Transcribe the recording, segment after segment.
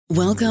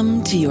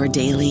Welcome to your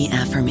daily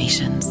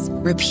affirmations.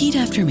 Repeat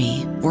after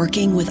me.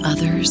 Working with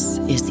others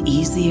is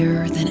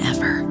easier than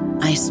ever.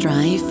 I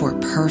strive for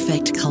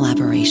perfect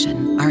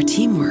collaboration. Our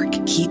teamwork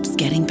keeps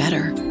getting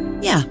better.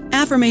 Yeah,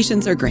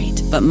 affirmations are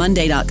great, but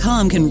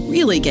Monday.com can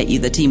really get you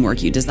the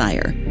teamwork you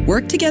desire.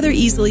 Work together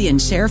easily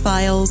and share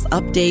files,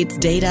 updates,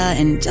 data,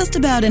 and just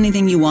about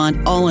anything you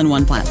want all in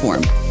one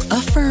platform.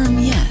 Affirm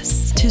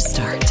yes to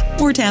start,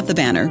 or tap the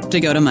banner to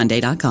go to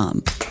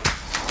Monday.com.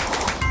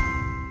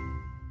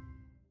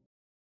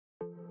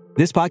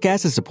 This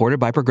podcast is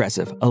supported by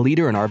Progressive, a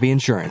leader in RV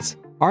insurance.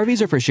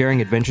 RVs are for sharing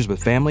adventures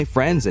with family,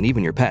 friends, and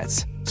even your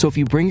pets. So if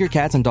you bring your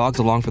cats and dogs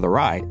along for the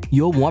ride,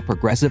 you'll want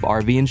Progressive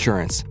RV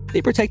insurance.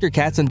 They protect your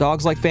cats and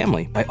dogs like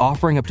family by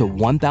offering up to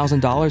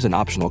 $1,000 in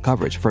optional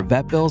coverage for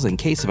vet bills in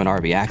case of an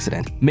RV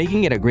accident,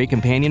 making it a great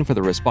companion for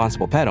the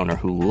responsible pet owner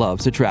who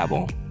loves to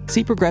travel.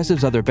 See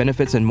Progressive's other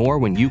benefits and more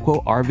when you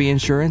quote RV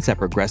insurance at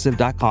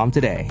Progressive.com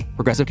today.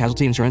 Progressive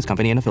Casualty Insurance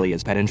Company and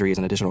Affiliates. Pet injury is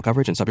an additional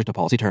coverage and subject to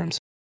policy terms.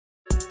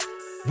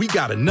 We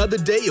got another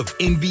day of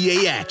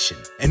NBA action.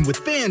 And with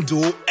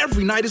FanDuel,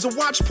 every night is a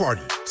watch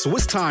party. So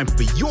it's time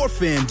for your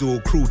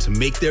FanDuel crew to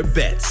make their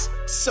bets.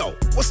 So,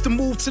 what's the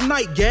move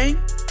tonight, gang?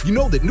 You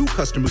know that new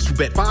customers who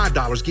bet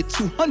 $5 get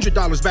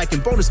 $200 back in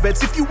bonus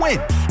bets if you win.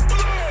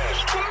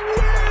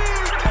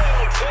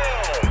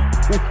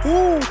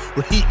 Woohoo!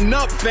 We're heating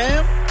up,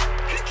 fam.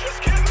 You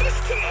just can't miss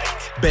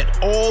tonight. Bet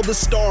all the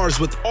stars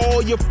with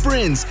all your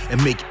friends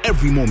and make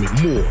every moment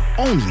more.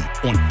 Only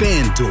on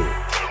FanDuel.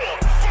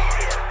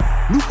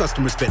 New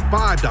customers bet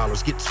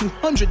 $5, get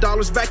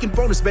 $200 back in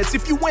bonus bets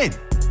if you win.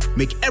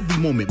 Make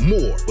every moment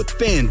more with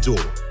FanDuel.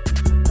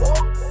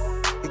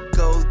 It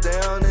goes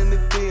down in the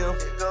DM.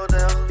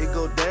 It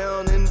go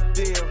down in the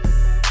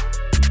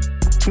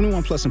DM.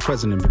 21 plus and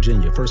present in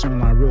Virginia. First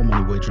online real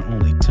money wager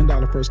only.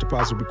 $10 first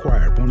deposit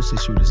required. Bonus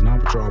issued is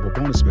non-withdrawable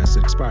bonus vest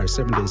that expires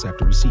 7 days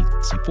after receipt.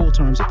 See full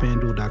terms at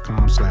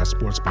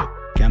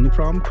FanDuel.com/sportsbook. Gambling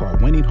problem? Call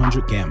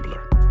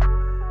 1-800-GAMBLER.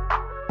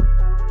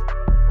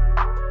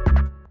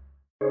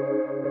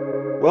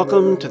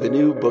 Welcome to the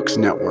New Books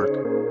Network.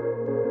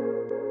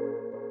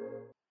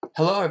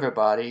 Hello,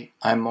 everybody.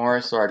 I'm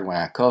Morris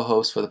Ardwan,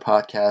 co-host for the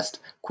podcast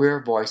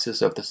Queer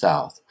Voices of the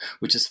South,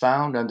 which is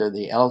found under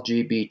the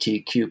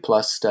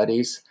LGBTQ+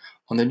 studies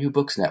on the New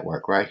Books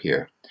Network right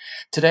here.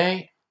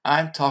 Today,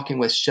 I'm talking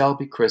with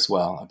Shelby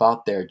Criswell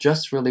about their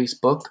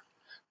just-released book,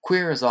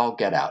 Queer as All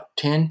Get Out,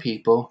 10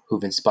 People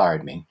Who've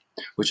Inspired Me,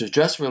 which was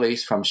just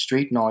released from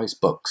Street Noise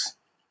Books.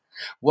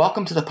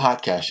 Welcome to the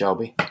podcast,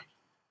 Shelby.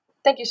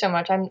 Thank you so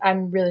much.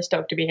 I'm really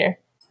stoked to be here.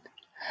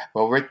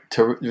 Well, we're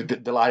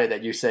delighted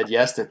that you said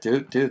yes to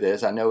do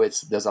this. I know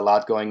there's a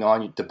lot going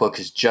on. The book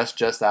is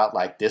just out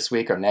like this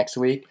week or next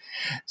week.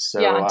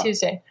 So yeah, on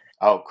Tuesday.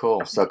 Oh,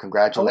 cool. So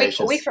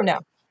congratulations. A week from now.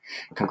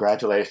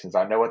 Congratulations.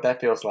 I know what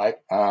that feels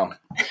like.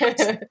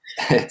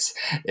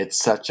 It's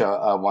such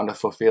a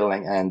wonderful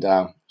feeling, and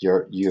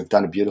you've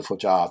done a beautiful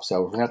job.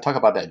 So we're going to talk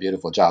about that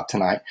beautiful job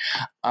tonight.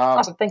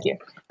 Awesome. Thank you.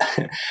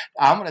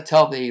 I'm going to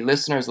tell the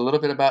listeners a little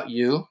bit about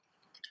you.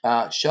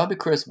 Shelby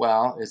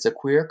Criswell is a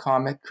queer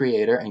comic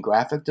creator and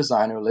graphic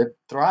designer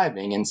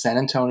thriving in San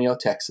Antonio,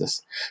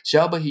 Texas.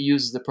 Shelby, who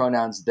uses the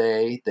pronouns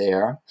they,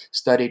 their,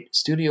 studied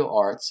studio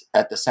arts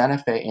at the Santa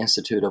Fe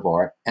Institute of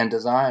Art and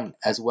Design,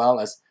 as well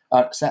as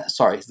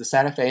the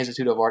Santa Fe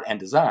Institute of Art and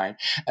Design,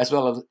 as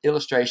well as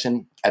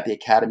illustration at the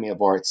Academy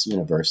of Arts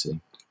University.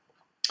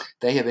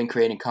 They have been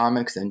creating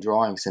comics and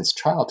drawing since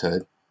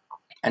childhood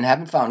and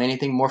haven't found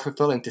anything more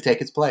fulfilling to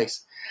take its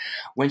place.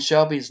 When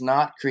Shelby is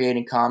not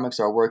creating comics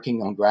or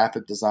working on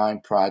graphic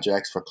design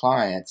projects for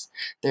clients,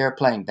 they are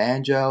playing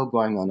banjo,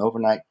 going on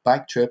overnight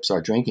bike trips,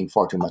 or drinking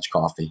far too much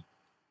coffee.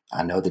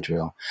 I know the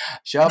drill.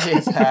 Shelby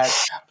has had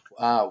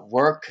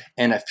work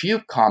in a few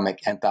comic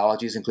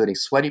anthologies, including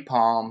Sweaty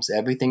Palms,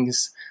 Everything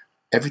is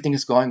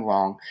Going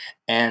Wrong,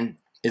 and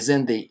is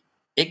in the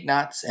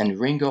Ignatz and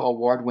Ringo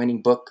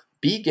award-winning book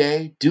Be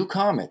Gay, Do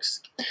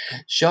Comics.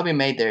 Shelby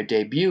made their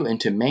debut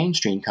into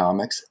mainstream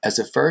comics as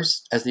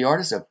the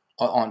artist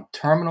on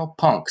Terminal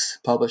Punks,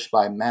 published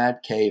by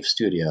Mad Cave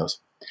Studios.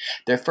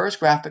 Their first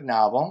graphic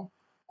novel,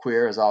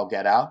 Queer as All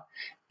Get Out,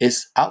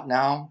 is out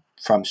now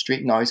from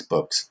Street Noise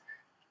Books.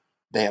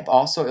 They have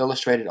also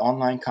illustrated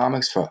online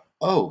comics for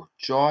Oh,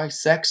 Joy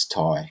Sex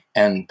Toy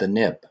and The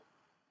Nib.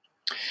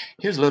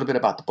 Here's a little bit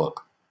about the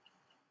book.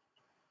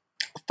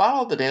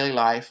 Follow the daily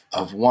life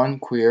of one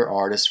queer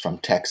artist from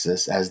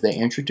Texas as they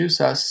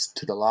introduce us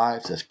to the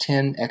lives of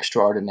 10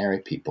 extraordinary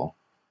people.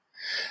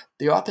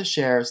 The author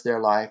shares their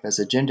life as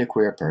a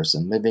genderqueer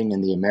person living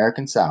in the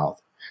American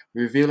South,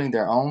 revealing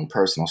their own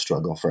personal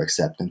struggle for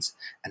acceptance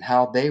and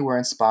how they were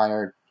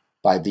inspired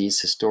by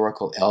these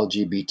historical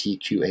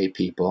LGBTQA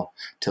people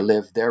to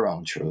live their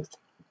own truth.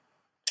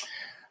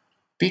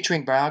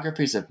 Featuring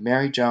biographies of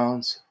Mary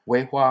Jones,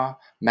 Wei Hua,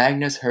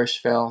 Magnus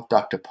Hirschfeld,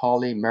 Dr.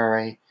 Pauli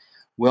Murray,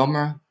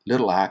 Wilmer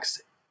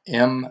Littleaxe,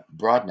 M.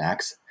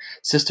 Broadnax,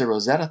 Sister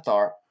Rosetta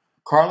Tharpe,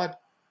 Carla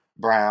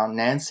Brown,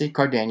 Nancy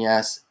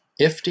Cardenas,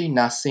 Ifti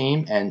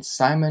Nassim, and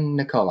Simon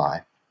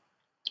Nikolai.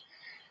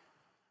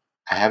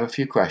 I have a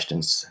few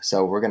questions,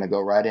 so we're going to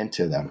go right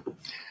into them.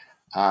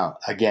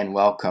 Again,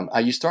 welcome.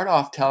 You start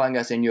off telling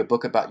us in your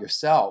book about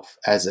yourself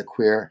as a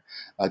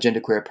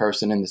genderqueer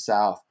person in the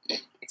South.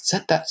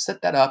 Set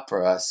that up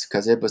for us,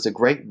 because it was a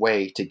great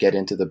way to get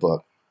into the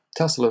book.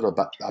 Tell us a little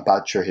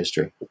about your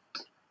history.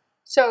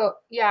 So,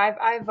 yeah,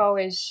 I've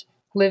always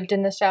lived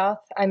in the South.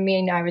 I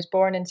mean, I was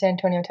born in San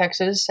Antonio,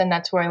 Texas, and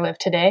that's where I live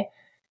today.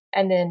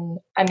 And then,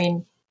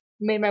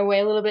 made my way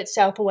a little bit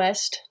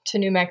southwest to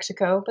New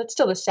Mexico, but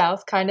still the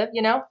South, kind of,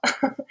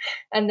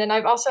 And then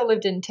I've also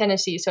lived in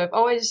Tennessee. So I've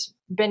always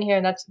been here,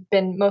 and that's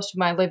been most of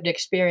my lived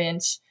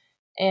experience.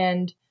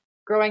 And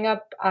growing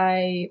up,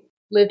 I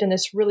lived in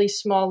this really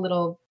small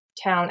little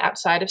town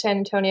outside of San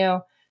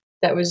Antonio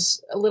that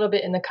was a little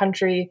bit in the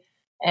country.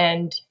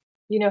 And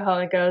you know how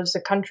it goes, the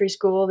country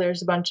school,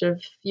 there's a bunch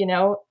of,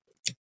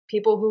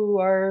 people who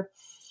are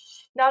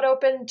not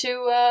open to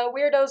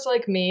weirdos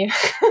like me.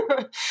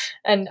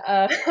 And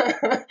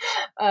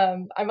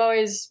I've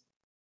always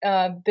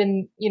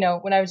been,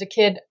 when I was a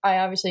kid, I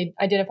obviously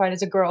identified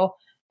as a girl,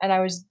 and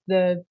I was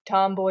the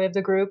tomboy of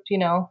the group,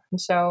 and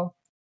so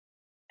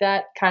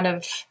that kind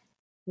of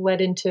led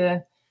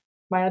into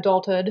my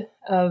adulthood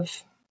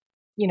of,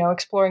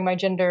 exploring my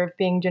gender, of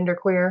being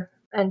genderqueer.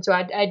 And so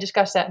I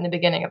discussed that in the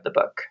beginning of the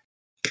book.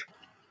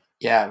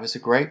 Yeah, it was a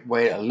great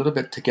way a little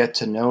bit to get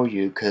to know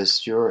you,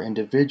 because your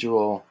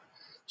individual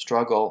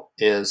struggle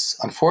is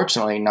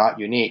unfortunately not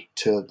unique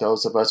to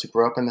those of us who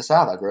grew up in the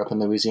South. I grew up in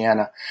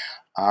Louisiana,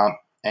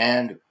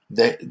 and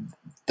the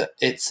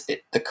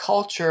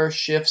culture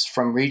shifts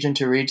from region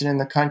to region in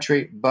the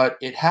country, but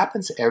it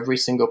happens every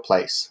single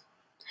place.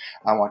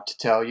 I want to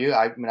tell you,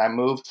 when I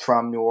moved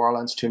from New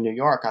Orleans to New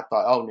York, I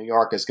thought, oh, New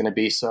York is going to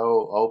be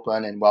so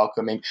open and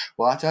welcoming.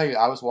 Well, I'll tell you,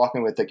 I was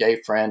walking with a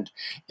gay friend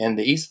in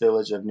the East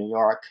Village of New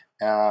York,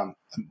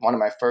 one of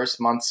my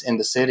first months in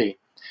the city,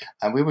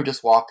 and we were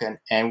just walking,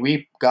 and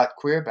we got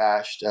queer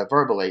bashed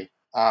verbally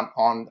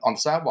on the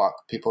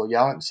sidewalk. People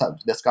yelling.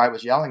 This guy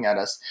was yelling at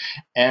us,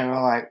 and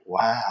we're like,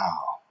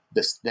 wow.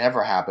 This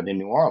never happened in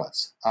New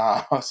Orleans.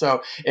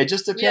 So it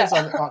just depends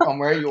on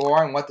where you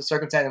are and what the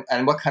circumstance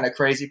and what kind of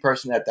crazy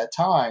person at that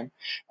time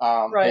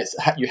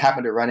you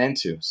happen to run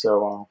into.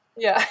 So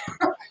yeah,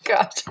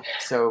 God.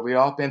 So we've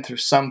all been through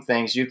some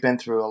things. You've been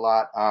through a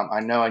lot.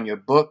 I know in your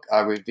book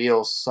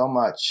reveals so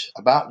much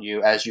about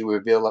you as you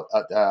reveal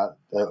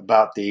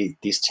about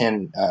these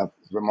 10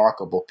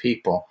 remarkable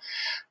people.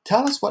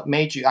 Tell us what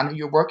made you. I know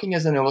you're working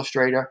as an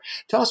illustrator.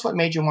 Tell us what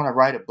made you want to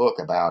write a book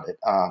about it.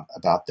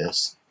 About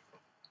this.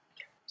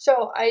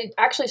 So I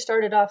actually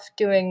started off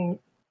doing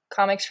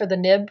comics for the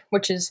Nib,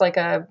 which is like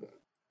a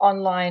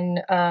online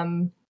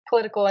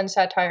political and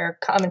satire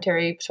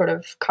commentary sort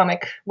of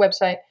comic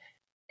website.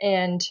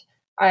 And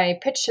I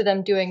pitched to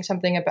them doing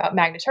something about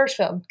Magnus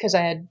Hirschfeld, because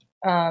I had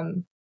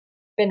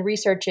been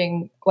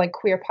researching like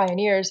queer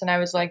pioneers, and I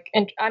was like,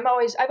 and I've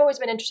always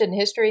been interested in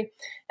history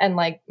and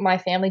like my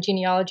family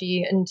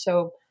genealogy, and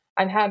so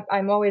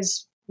I'm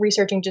always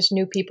researching just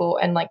new people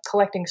and like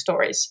collecting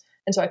stories.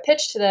 And so I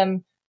pitched to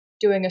them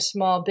doing a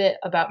small bit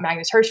about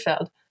Magnus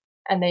Hirschfeld,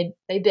 and they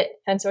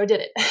bit, and so I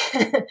did it.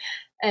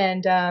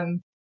 And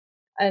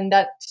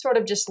that sort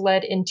of just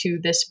led into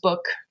this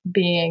book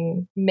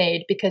being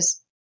made,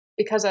 because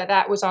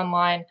that was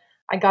online.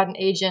 I got an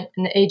agent,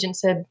 and the agent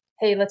said,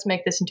 hey, let's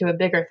make this into a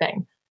bigger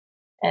thing.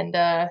 And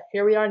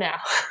here we are now.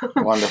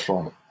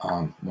 Wonderful.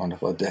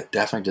 Wonderful.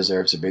 Definitely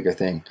deserves a bigger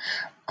thing.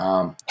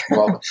 Well,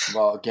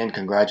 again,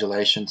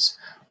 congratulations.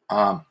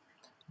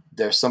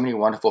 There's so many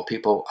wonderful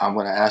people. I'm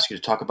going to ask you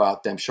to talk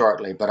about them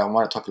shortly, but I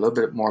want to talk a little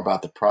bit more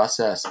about the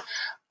process.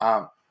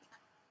 For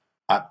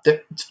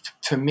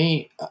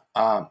me,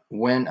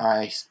 when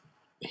I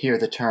hear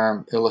the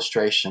term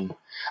illustration,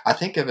 I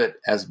think of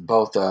it as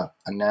both a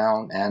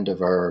noun and a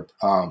verb.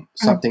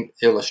 Something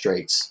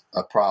illustrates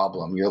a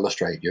problem. You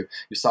illustrate. You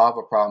solve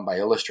a problem by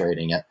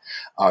illustrating it.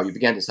 You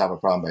begin to solve a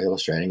problem by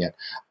illustrating it,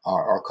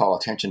 or call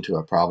attention to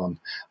a problem.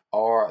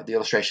 Or the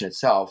illustration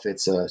itself,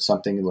 it's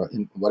something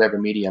in whatever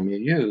medium you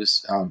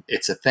use,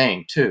 it's a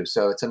thing too.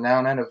 So it's a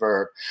noun and a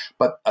verb.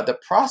 But the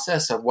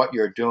process of what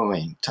you're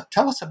doing,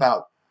 tell us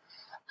about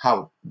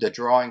how the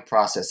drawing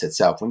process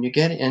itself, when you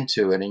get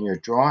into it and you're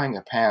drawing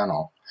a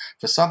panel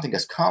for something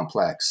as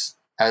complex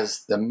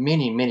as the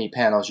many, many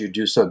panels you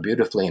do so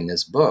beautifully in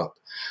this book.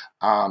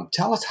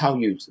 Tell us how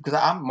because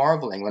I'm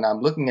marveling when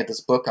I'm looking at this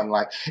book. I'm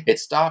like, it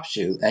stops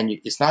you, and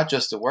it's not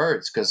just the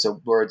words, because the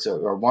words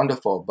are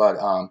wonderful, but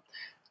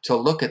to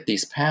look at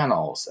these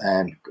panels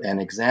and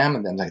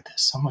examine them, like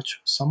there's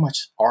so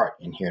much art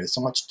in here. There's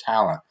so much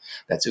talent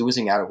that's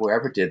oozing out of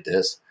whoever did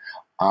this,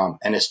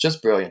 and it's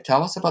just brilliant.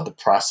 Tell us about the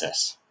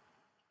process.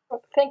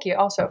 Thank you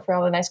also for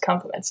all the nice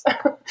compliments.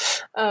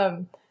 It's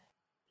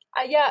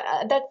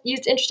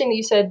interesting that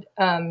you said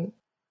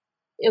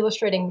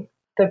illustrating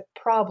the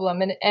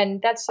problem,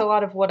 and that's a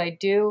lot of what I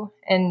do.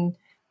 And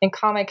in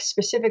comics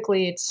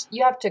specifically, it's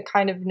you have to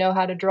kind of know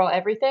how to draw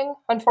everything,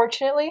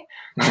 unfortunately.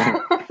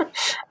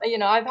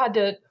 I've had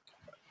to,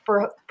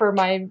 for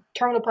my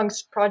Terminal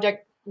Punks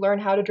project, learn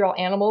how to draw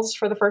animals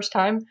for the first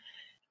time.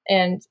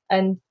 And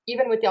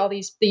even with all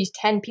these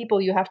 10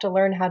 people, you have to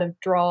learn how to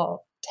draw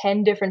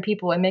 10 different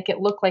people and make it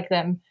look like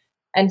them.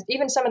 And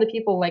even some of the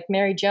people like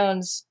Mary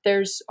Jones,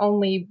 there's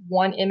only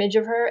one image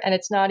of her, and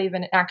it's not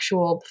even an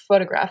actual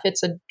photograph.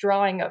 It's a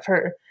drawing of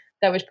her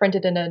that was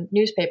printed in a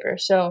newspaper.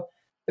 So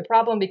the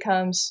problem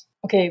becomes,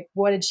 okay,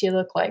 what did she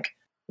look like?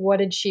 What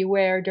did she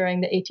wear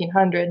during the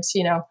 1800s?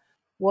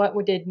 What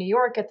did New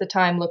York at the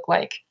time look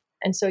like?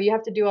 And so you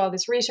have to do all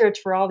this research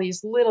for all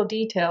these little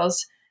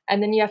details,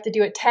 and then you have to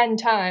do it 10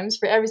 times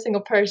for every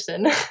single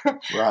person.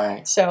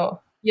 Right.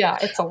 So yeah,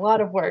 it's a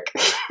lot of work.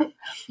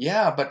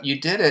 Yeah, but you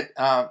did it.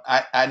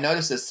 I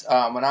noticed this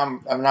when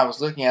I was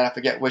looking at, I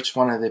forget which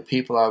one of the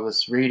people I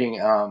was reading,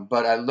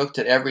 but I looked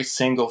at every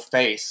single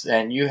face,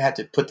 and you had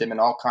to put them in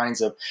all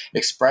kinds of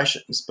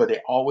expressions, but they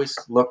always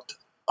looked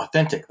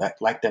authentic,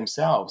 like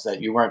themselves.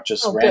 That you weren't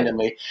just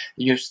randomly.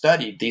 You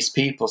studied these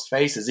people's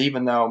faces,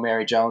 even though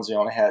Mary Jones, you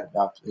only had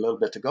a little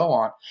bit to go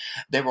on.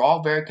 They were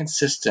all very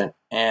consistent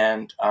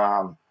and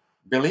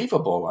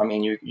believable. I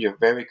mean, you're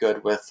very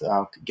good with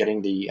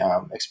getting the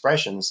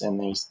expressions in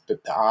the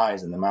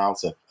eyes and the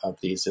mouths of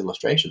these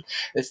illustrations.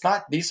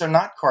 These are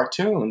not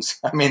cartoons.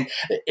 I mean,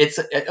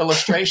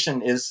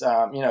 illustration is,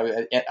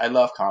 I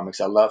love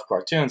comics. I love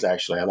cartoons,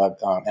 actually. I love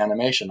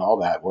animation, all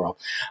that world.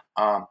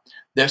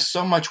 There's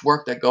so much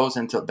work that goes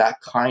into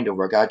that kind of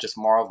work. I just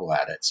marvel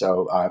at it.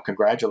 So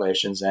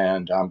congratulations,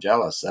 and I'm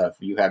jealous of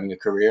you having a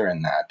career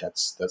in that.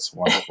 That's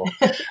wonderful.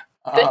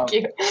 Thank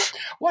you.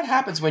 What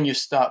happens when you're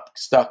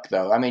stuck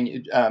though? I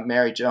mean,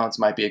 Mary Jones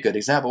might be a good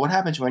example. What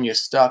happens when you're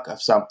stuck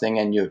of something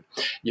and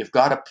you've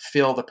got to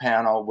fill the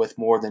panel with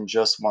more than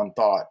just one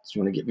thought?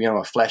 You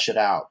want to flesh it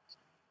out.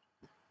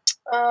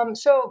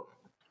 So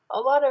a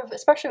lot of,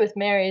 especially with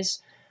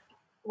Mary's,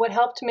 what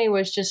helped me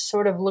was just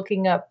sort of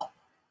looking up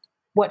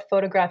what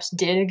photographs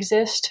did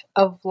exist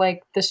of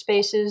like the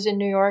spaces in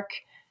New York,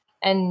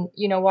 and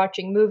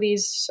watching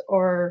movies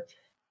or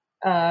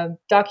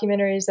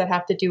documentaries that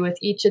have to do with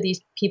each of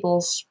these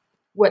people's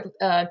what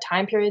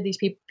time period these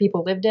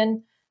people lived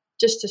in,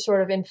 just to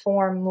sort of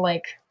inform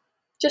like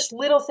just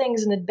little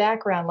things in the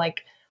background,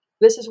 like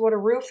this is what a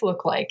roof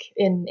looked like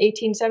in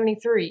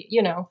 1873,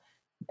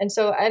 And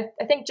so I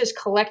think just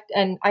collect,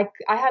 and I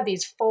have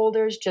these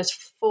folders just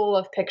full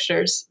of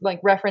pictures, like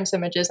reference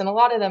images, and a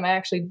lot of them I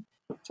actually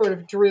sort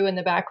of drew in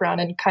the background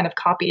and kind of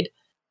copied.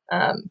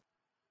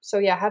 So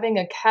yeah, having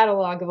a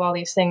catalog of all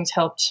these things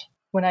helped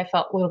when I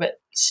felt a little bit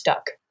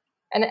stuck.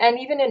 And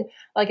even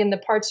in the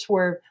parts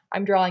where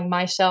I'm drawing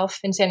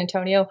myself in San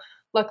Antonio,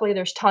 luckily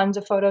there's tons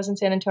of photos in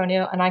San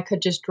Antonio, and I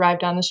could just drive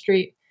down the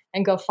street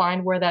and go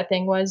find where that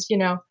thing was,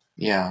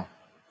 Yeah.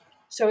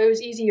 So it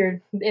was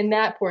easier in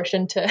that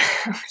portion to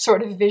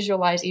sort of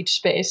visualize each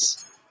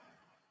space.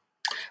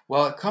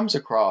 Well, it comes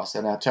across,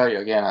 and I'll tell you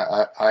again,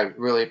 I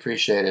really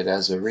appreciate it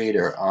as a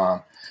reader,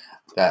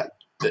 that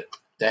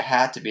there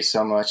had to be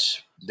so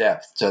much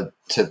depth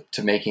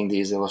to making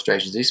these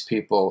illustrations. These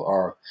people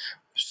are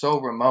so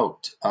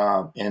remote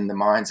in the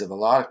minds of a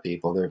lot of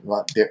people.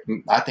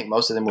 I think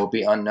most of them will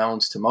be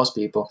unknowns to most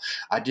people.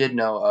 I did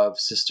know of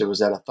Sister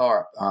Rosetta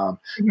Tharpe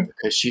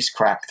because she's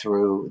cracked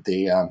through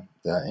the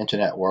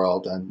internet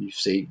world, and you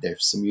see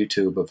there's some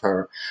YouTube of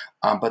her.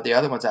 But the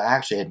other ones I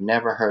actually had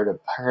never heard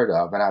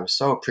of, and I was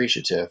so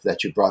appreciative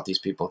that you brought these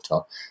people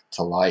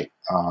to light.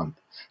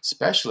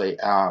 Especially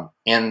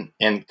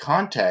in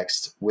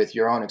context with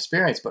your own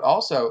experience, but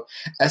also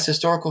as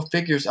historical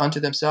figures unto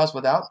themselves,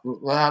 without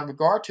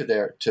regard to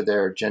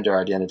their gender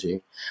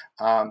identity.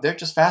 They're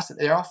just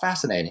they're all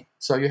fascinating.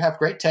 So you have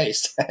great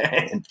taste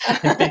in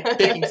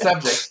picking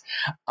subjects.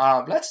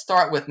 Let's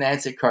start with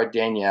Nancy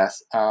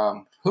Cardenas.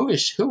 Who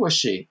was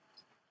she?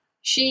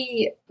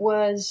 She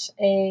was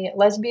a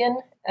lesbian,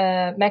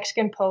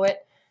 Mexican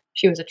poet.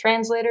 She was a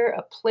translator,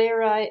 a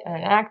playwright,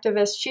 and an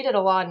activist. She did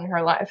a lot in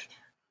her life.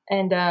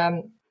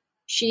 And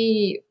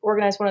she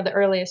organized one of the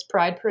earliest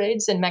pride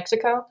parades in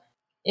Mexico,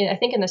 I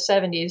think in the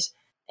 70s.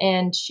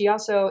 And she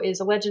also is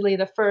allegedly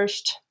the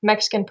first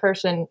Mexican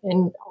person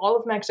in all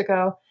of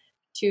Mexico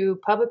to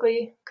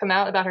publicly come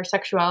out about her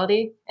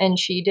sexuality. And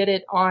she did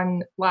it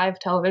on live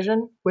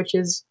television, which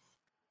is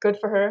good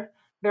for her.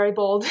 Very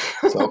bold.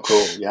 So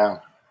cool,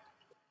 yeah.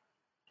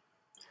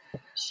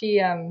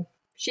 She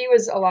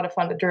was a lot of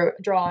fun to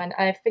draw. And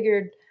I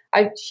figured,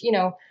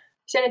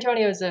 San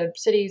Antonio is a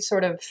city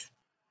sort of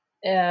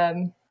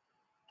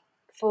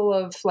full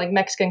of like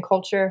Mexican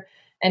culture,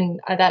 and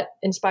that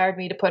inspired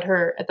me to put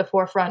her at the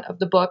forefront of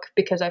the book,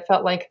 because I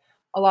felt like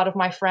a lot of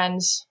my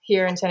friends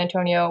here in San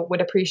Antonio would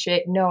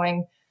appreciate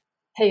knowing,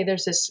 hey,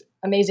 there's this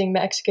amazing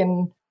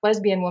Mexican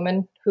lesbian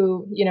woman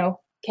who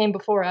came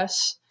before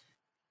us.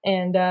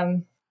 And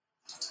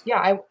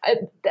I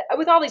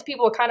with all these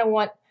people, I kind of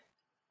want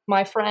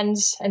my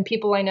friends and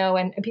people I know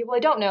and people I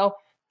don't know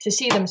to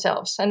see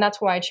themselves, and that's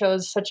why I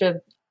chose such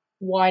a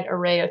wide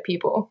array of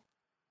people.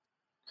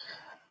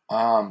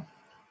 And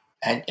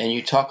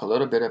you talk a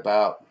little bit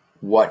about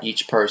what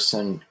each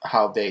person,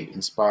 how they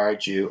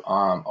inspired you,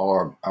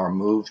 or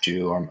moved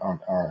you,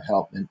 or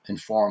helped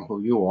inform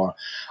who you are.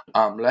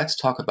 Let's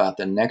talk about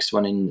the next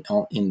one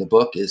in the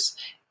book is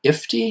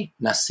Ifti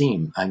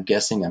Nassim. I'm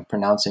guessing I'm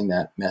pronouncing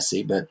that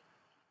messy, but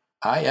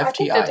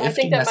IFTI. I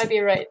think that might be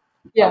right.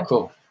 Yeah. Oh,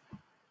 cool.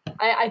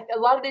 A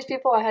lot of these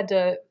people, I had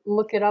to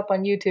look it up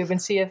on YouTube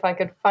and see if I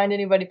could find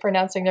anybody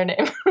pronouncing their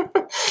name.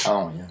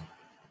 Oh, yeah.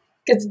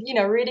 Because,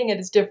 reading it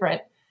is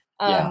different.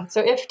 Yeah.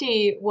 So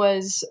Ifti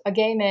was a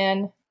gay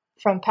man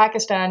from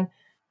Pakistan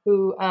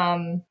who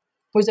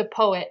was a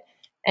poet,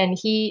 and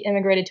he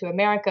immigrated to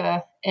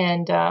America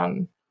and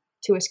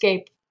to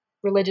escape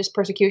religious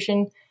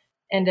persecution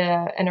and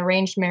an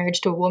arranged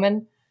marriage to a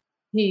woman.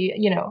 He,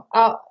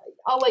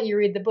 I'll let you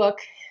read the book,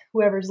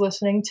 whoever's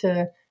listening,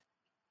 to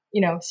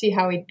see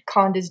how he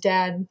conned his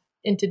dad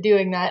into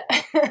doing that.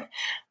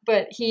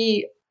 But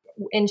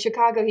in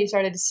Chicago, he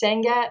started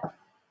Sangat.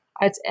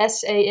 It's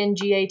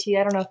Sangat.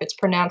 I don't know if it's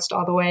pronounced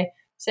all the way.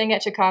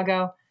 Sangat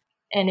Chicago.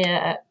 And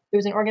it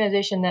was an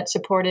organization that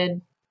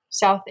supported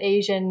South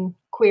Asian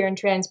queer and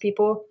trans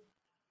people.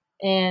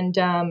 And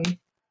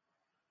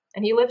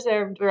he lives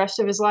there the rest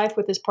of his life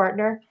with his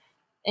partner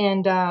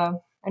and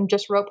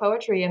just wrote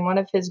poetry. And one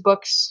of his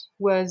books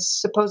was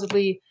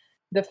supposedly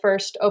the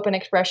first open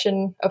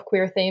expression of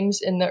queer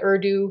themes in the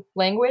Urdu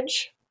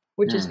language,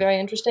 which is very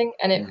interesting.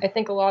 And I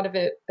think a lot of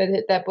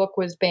that book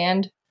was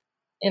banned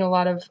in a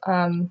lot of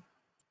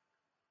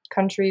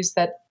countries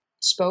that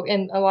spoke,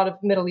 in a lot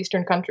of Middle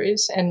Eastern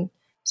countries and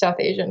South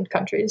Asian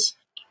countries.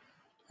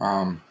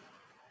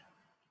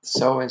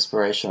 So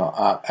inspirational.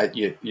 I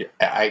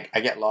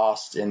get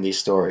lost in these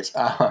stories.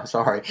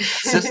 Sorry,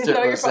 Sister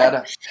No,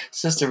 Rosetta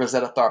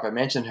Tharpe. I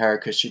mentioned her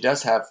because she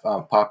does have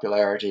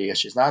popularity.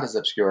 She's not as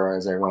obscure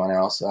as everyone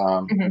else.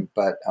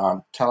 But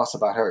tell us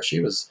about her. She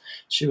was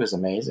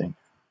amazing,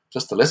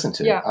 just to listen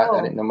to. Yeah.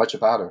 I didn't know much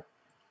about her.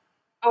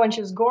 Oh, and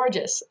she was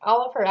gorgeous.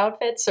 All of her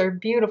outfits are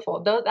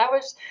beautiful.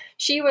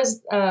 She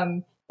was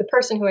the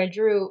person who I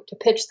drew to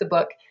pitch the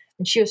book,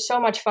 and she was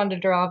so much fun to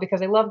draw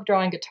because I love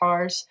drawing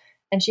guitars.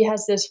 And she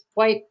has this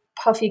white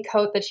puffy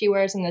coat that she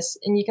wears and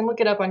you can look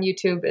it up on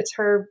YouTube. It's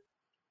her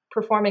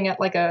performing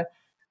at like a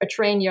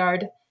train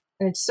yard,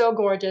 and it's so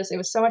gorgeous. It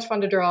was so much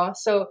fun to draw.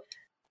 So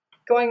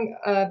going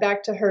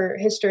back to her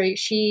history,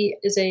 she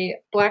is a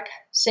Black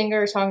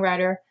singer,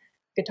 songwriter,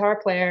 guitar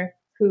player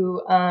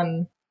who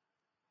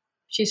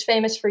she's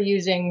famous for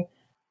using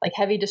like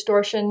heavy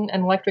distortion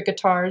and electric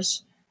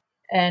guitars,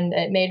 and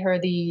it made her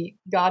the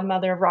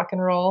godmother of rock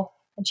and roll.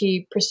 And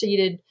she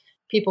preceded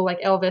people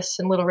like Elvis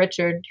and Little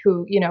Richard,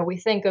 who, we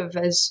think of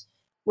as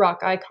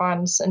rock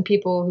icons and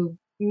people who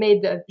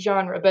made the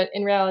genre. But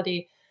in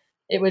reality,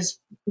 it was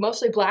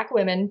mostly Black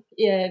women,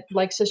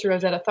 like Sister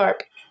Rosetta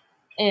Tharpe.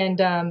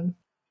 And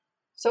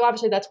so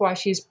obviously that's why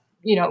she's,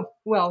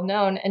 well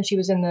known. And she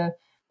was I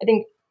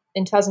think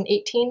in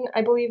 2018,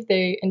 I believe,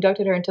 they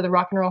inducted her into the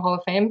Rock and Roll Hall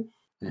of Fame.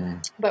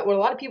 But what a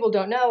lot of people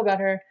don't know about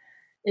her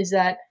is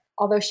that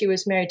although she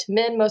was married to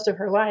men most of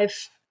her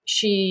life,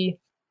 she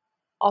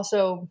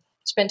also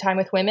spent time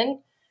with women,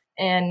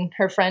 and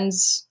her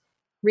friends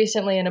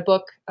recently in a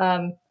book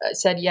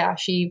said,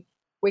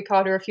 we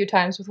caught her a few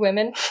times with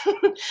women,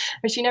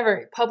 but she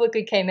never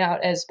publicly came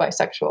out as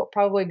bisexual,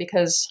 probably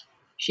because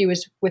she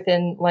was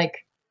within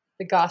like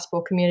the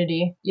gospel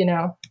community,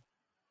 Yeah,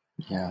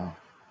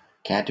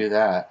 can't do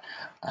that.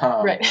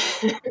 Right.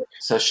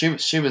 So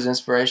she was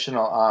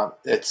inspirational.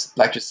 It's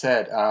like you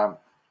said,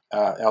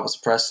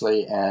 Elvis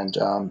Presley and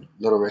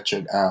Little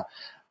Richard.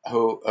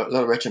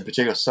 Little Richard in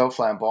particular, so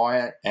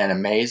flamboyant and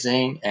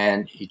amazing,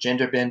 and he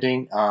gender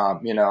bending,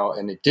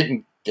 and it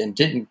didn't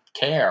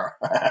care,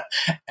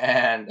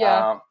 and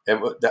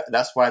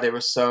that's why they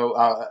were so.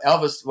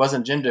 Elvis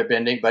wasn't gender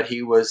bending, but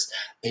he was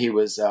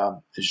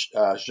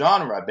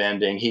genre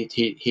bending.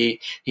 He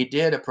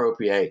did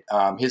appropriate.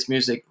 His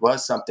music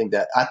was something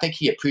that I think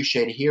he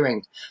appreciated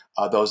hearing.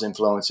 Those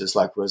influences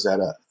like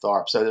Rosetta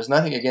Tharpe. So there's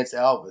nothing against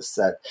Elvis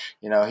that,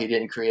 he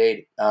didn't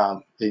create,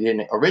 he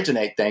didn't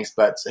originate things,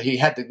 but he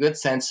had the good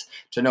sense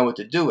to know what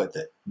to do with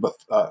it, with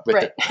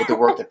the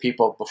work that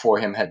people before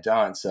him had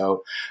done.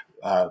 So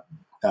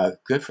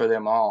good for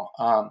them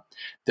all.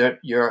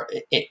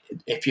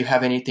 If you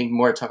have anything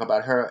more to talk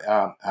about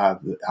her,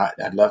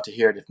 I'd love to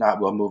hear it. If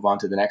not, we'll move on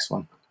to the next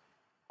one.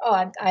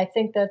 Oh, I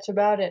think that's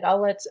about it. I'll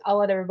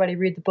let everybody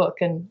read the book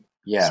and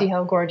see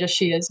how gorgeous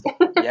she is.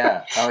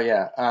 Yeah. Oh,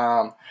 yeah.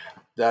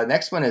 The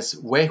next one is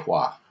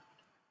Weihua.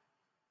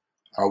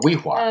 Or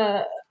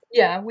Weihua.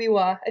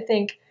 Weihua. I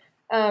think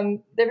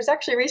there was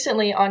actually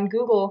recently on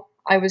Google.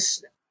 I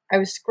was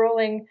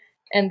scrolling,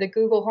 and the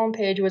Google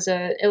homepage was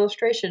an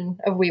illustration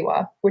of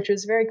Weihua, which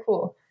was very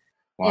cool.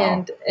 Wow.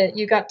 And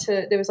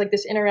there was like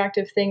this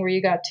interactive thing where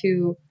you got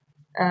to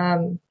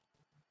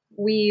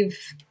weave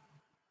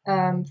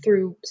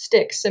through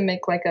sticks and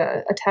make like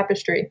a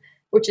tapestry,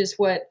 which is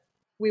what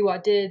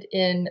Weihua did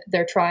in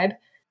their tribe.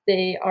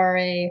 They are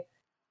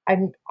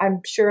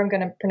I'm sure I'm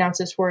going to pronounce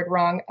this word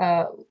wrong,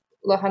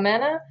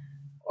 Lahamana,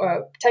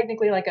 or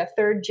technically like a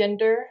third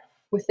gender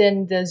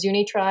within the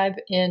Zuni tribe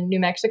in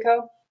New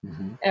Mexico.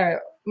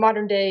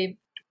 Modern day,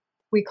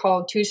 we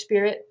call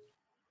Two-Spirit.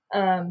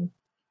 And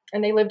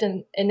they lived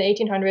in the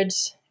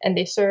 1800s, and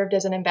they served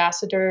as an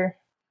ambassador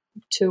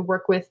to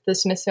work with the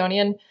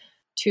Smithsonian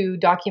to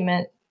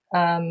document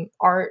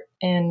art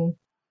and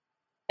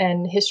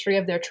history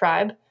of their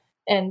tribe.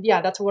 And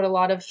yeah, that's what a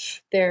lot of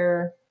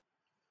their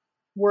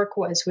work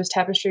was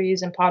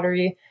tapestries and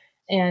pottery.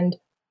 And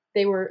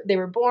they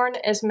were born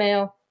as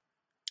male,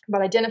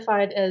 but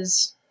identified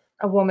as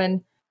a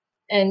woman,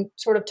 and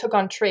sort of took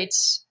on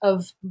traits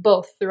of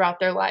both throughout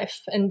their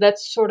life. And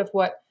that's sort of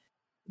what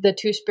the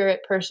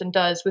two-spirit person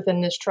does within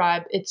this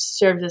tribe. It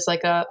serves as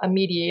like a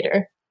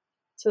mediator.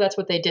 So that's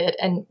what they did.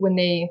 And when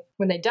they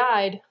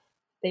died,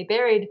 they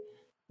buried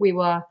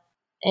Wiwa,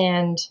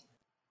 and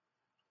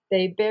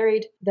they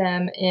buried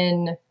them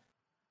in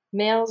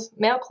male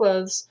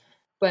clothes,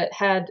 but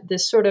had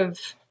this sort of,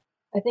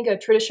 I think, a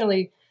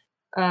traditionally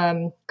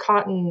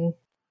cotton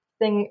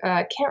thing.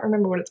 I can't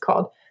remember what it's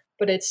called,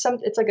 but it's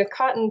like a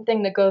cotton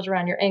thing that goes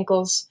around your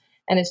ankles,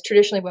 and it's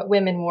traditionally what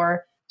women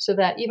wore, so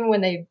that even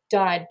when they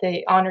died,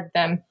 they honored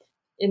them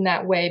in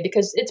that way,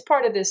 because it's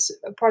part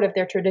of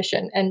their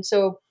tradition. And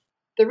so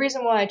the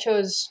reason why I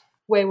chose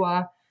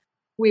Wiwa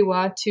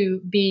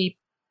to be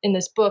in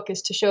this book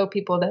is to show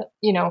people that,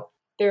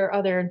 there are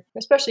other,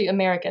 especially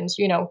Americans,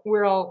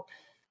 we're all,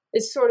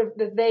 it's sort of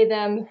the they,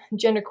 them,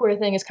 genderqueer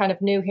thing is kind of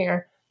new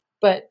here,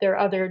 but there are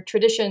other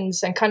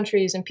traditions and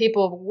countries and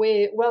people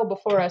way well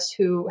before us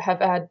who have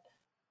had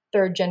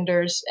third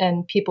genders,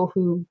 and people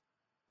who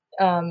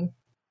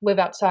live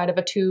outside of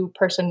a two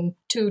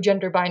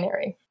gender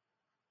binary.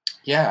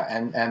 Yeah,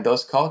 and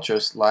those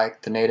cultures,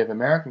 like the Native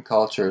American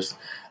cultures,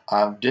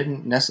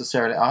 didn't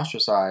necessarily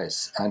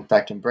ostracize. In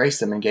fact,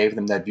 embraced them and gave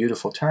them that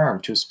beautiful term,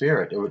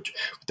 two-spirit.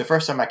 The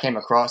first time I came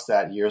across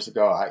that years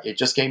ago, it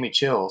just gave me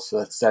chills. So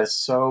that's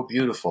so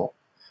beautiful.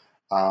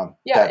 Because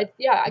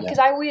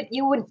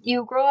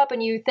you grow up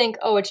and you think,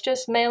 oh, it's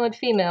just male and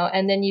female,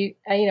 and then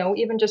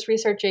even just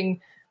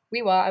researching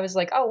Wiwa, I was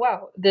like, oh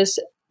wow, this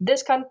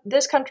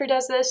country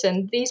does this,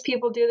 and these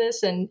people do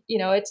this, and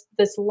it's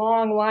this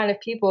long line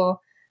of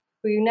people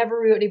who you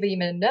never would have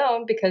even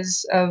known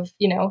because of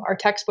our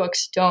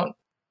textbooks don't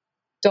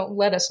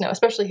let us know,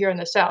 especially here in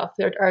the South.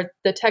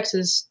 The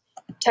Texas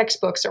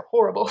textbooks are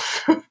horrible.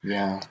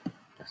 Yeah,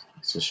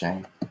 it's a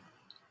shame.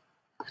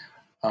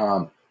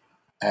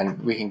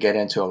 And we can get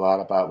into a lot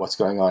about what's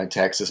going on in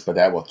Texas, but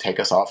that will take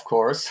us off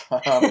course.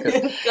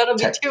 That'll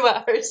be 2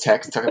 hours.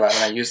 Talk about,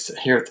 and I used to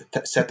hear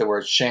said the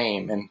word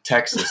shame in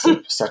Texas,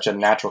 such a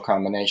natural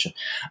combination.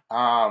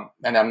 And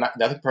I'm not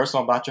nothing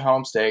personal about your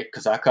home state,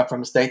 because I come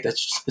from a state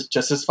that's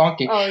just as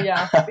funky. Oh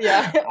yeah. I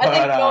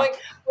think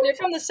when you're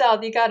from the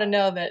South, you got to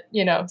know that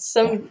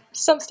some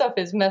stuff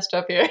is messed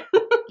up here.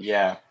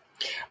 Yeah,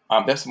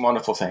 there's some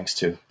wonderful things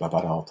too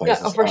about all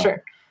places. Yeah, for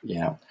sure.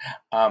 Yeah.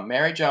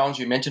 Mary Jones,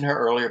 you mentioned her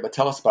earlier, but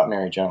tell us about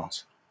Mary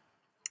Jones.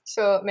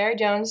 So Mary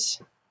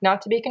Jones,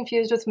 not to be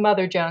confused with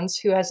Mother Jones,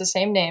 who has the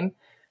same name.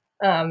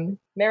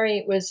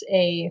 Mary was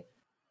a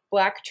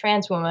Black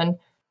trans woman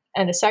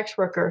and a sex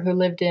worker who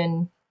lived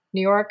in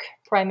New York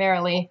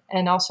primarily,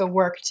 and also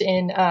worked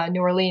in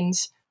New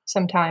Orleans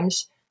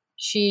sometimes.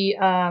 She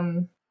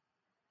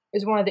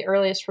is one of the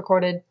earliest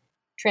recorded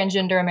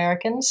transgender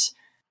Americans,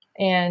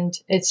 and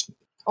it's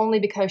only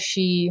because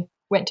she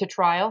went to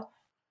trial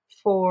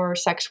for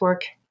sex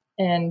work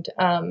and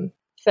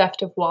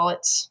theft of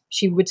wallets.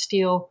 She would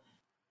steal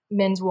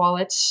men's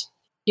wallets.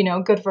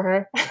 Good for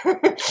her.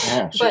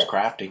 Yeah, she's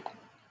crafty.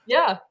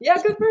 Yeah,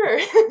 good for her.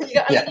 You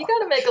got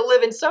to make a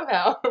living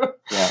somehow.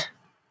 Yeah.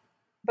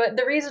 But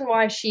the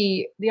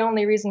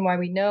only reason why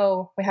we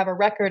know we have a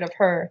record of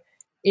her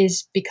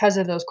is because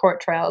of those court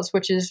trials,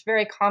 which is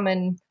very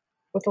common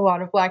with a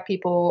lot of Black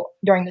people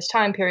during this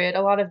time period.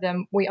 A lot of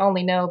them we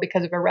only know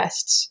because of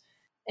arrests,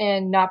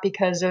 and not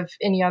because of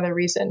any other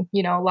reason.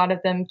 A lot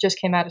of them just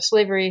came out of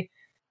slavery,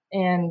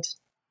 and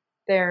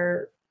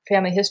their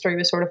family history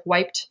was sort of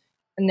wiped.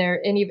 And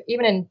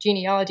even in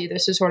genealogy,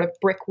 there's this sort of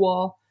brick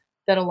wall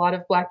that a lot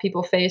of Black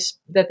people face,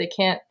 that they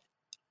can't.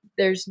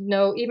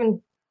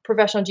 Even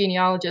professional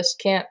genealogists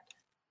can't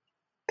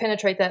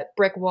penetrate that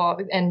brick wall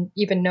and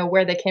even know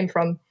where they came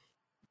from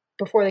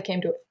before they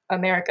came to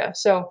America.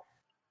 So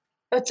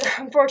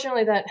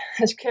unfortunately, that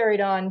has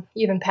carried on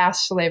even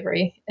past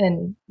slavery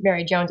in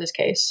Mary Jones's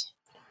case.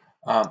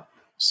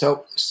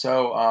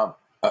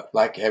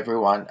 Like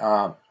everyone,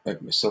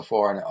 so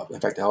far, and in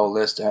fact, the whole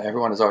list,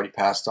 everyone has already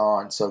passed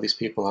on. So these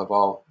people have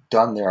all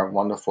done their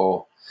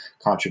wonderful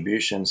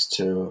contributions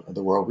to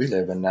the world we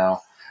live in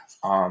now,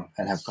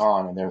 and have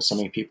gone. And there are so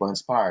many people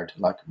inspired,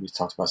 like we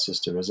talked about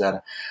Sister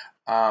Rosetta.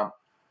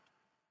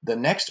 The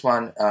next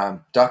one,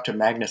 Dr.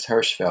 Magnus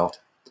Hirschfeld.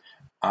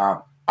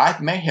 I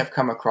may have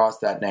come across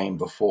that name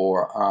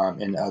before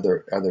in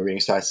other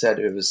readings. So I said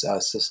it was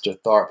Sister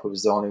Tharp, who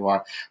was the only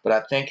one, but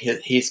I think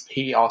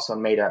he also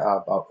made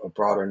a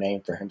broader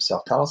name for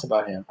himself. Tell us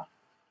about him.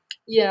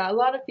 Yeah, a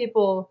lot of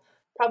people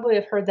probably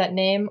have heard that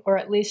name, or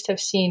at least have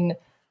seen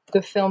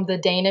the film The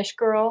Danish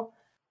Girl,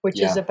 which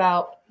is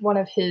about one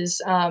of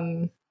his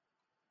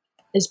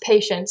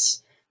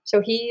patients.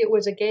 So he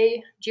was a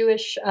gay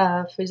Jewish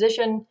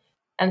physician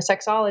and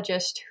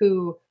sexologist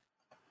who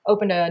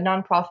opened a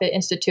nonprofit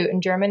institute in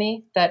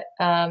Germany that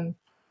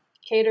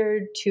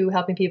catered to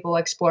helping people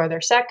explore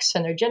their sex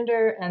and their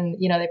gender. And,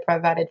 they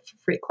provided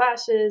free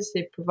classes.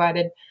 They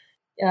provided,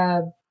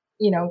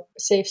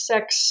 safe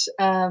sex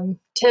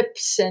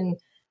tips. And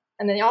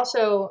they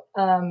also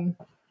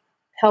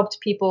helped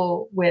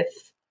people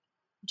with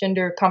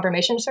gender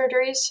confirmation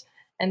surgeries.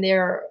 And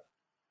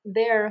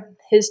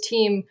his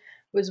team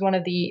was one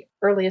of the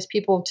earliest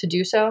people to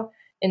do so.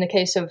 In the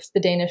case of the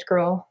Danish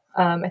girl,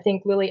 I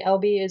think Lily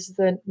Elby is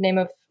the name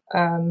of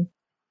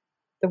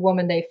the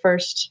woman they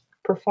first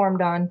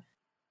performed on.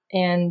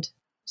 And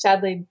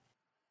sadly,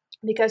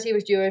 because he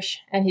was Jewish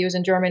and he was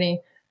in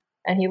Germany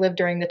and he lived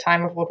during the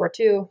time of World War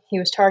II, he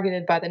was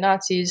targeted by the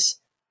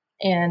Nazis.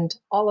 And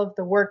all of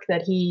the work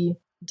that he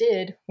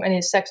did in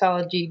his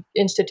Sexology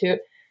Institute,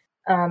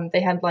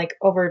 they had like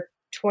over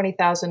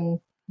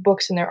 20,000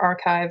 books in their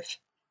archive,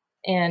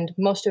 and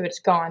most of it's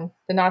gone.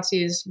 The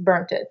Nazis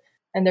burnt it.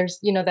 And there's,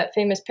 that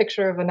famous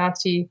picture of a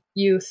Nazi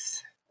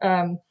youth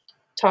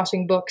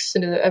tossing books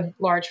into a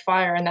large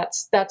fire, and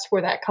that's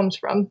where that comes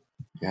from.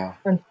 Yeah.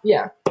 And,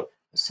 yeah.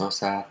 It's so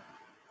sad.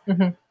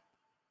 Mm-hmm.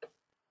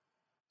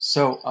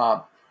 So,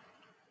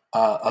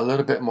 a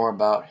little bit more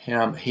about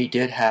him. He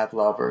did have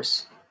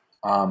lovers.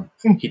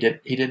 He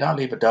did not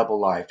live a double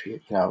life.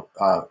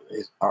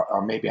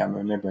 Or maybe I'm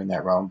remembering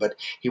that wrong. But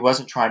he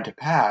wasn't trying to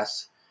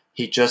pass.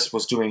 He just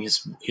was doing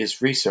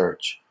his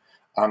research.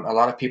 A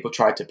lot of people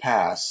tried to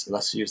pass.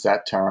 Let's use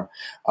that term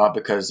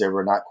because they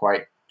were not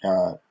quite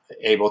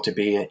able to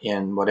be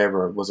in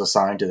whatever was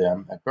assigned to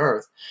them at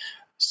birth.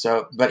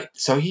 So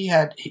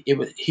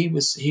he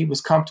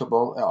was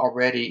comfortable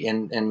already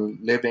in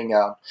living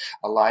a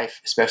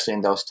life, especially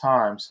in those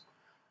times,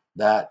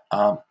 that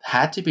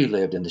had to be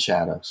lived in the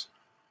shadows.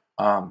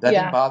 That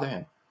didn't bother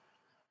him.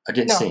 I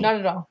didn't see. No, not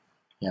at all.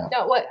 Yeah.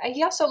 No,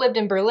 he also lived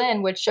in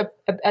Berlin, which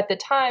at the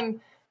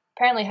time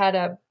apparently had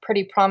a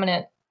pretty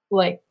prominent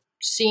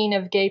scene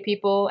of gay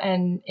people,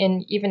 and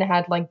even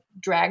had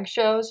drag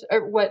shows,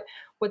 or what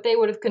they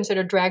would have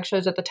considered drag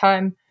shows at the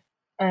time,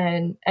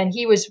 and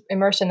he was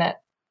immersed in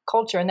that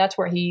culture, and that's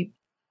where he,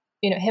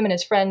 him and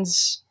his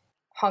friends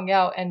hung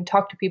out and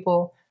talked to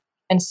people,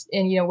 and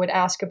would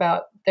ask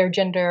about their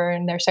gender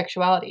and their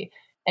sexuality.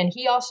 And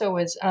he also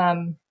was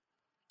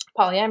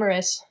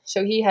polyamorous,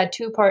 so he had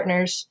two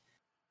partners,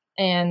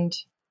 and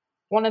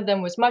one of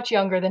them was much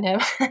younger than him,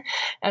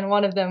 and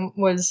one of them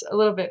was a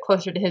little bit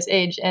closer to his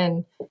age,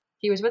 and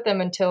he was with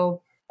them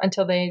until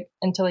they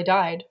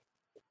died,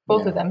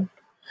 both of them.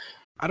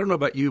 I don't know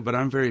about you, but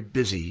I'm very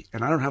busy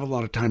and I don't have a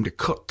lot of time to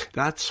cook.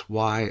 That's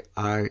why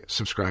I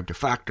subscribe to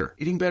Factor.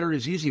 Eating better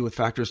is easy with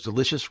Factor's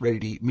delicious,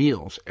 ready-to-eat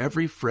meals.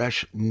 Every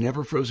fresh,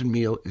 never frozen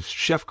meal is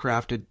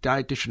chef-crafted,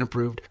 dietitian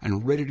approved,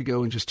 and ready to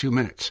go in just 2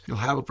 minutes. You'll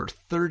have over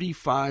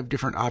 35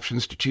 different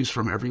options to choose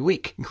from every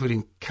week,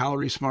 including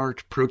Calorie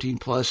Smart, Protein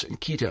Plus, and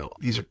Keto.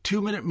 These are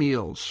 2-minute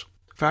meals.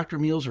 Factor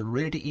meals are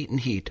ready to eat and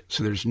heat,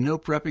 so there's no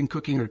prepping,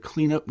 cooking, or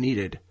cleanup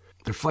needed.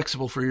 They're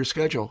flexible for your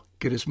schedule.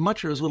 Get as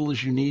much or as little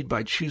as you need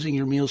by choosing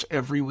your meals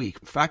every week.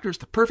 Factor's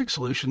the perfect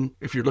solution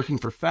if you're looking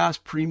for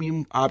fast,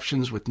 premium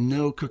options with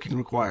no cooking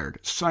required.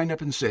 Sign up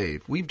and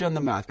save. We've done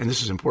the math, and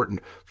this is important.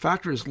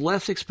 Factor is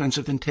less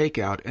expensive than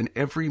takeout, and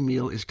every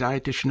meal is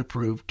dietitian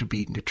approved to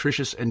be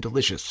nutritious and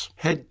delicious.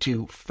 Head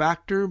to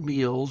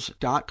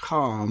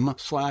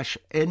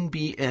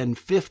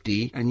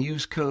factormeals.com/NBN50 and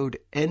use code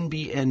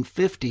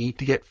NBN50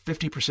 to get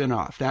 50%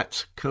 off.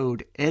 That's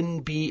code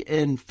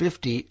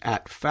NBN50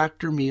 at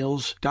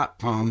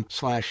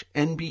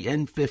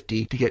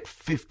factormeals.com/NBN50 to get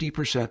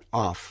 50%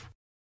 off.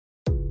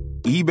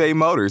 eBay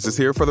Motors is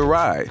here for the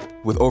ride.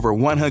 With over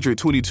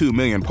 122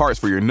 million parts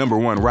for your number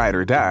one ride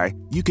or die,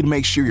 you can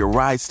make sure your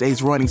ride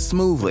stays running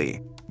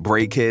smoothly.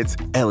 Brake kits,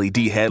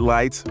 LED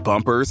headlights,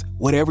 bumpers,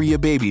 whatever your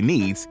baby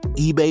needs,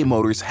 eBay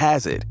Motors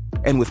has it.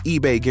 And with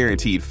eBay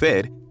Guaranteed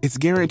Fit, it's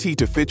guaranteed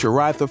to fit your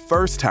ride the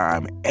first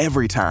time,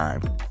 every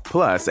time.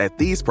 Plus, at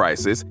these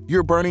prices,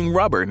 you're burning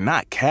rubber,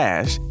 not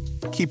cash.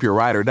 Keep your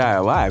ride or die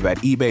alive at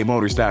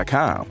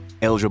ebaymotors.com.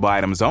 Eligible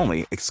items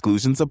only.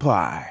 Exclusions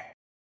apply.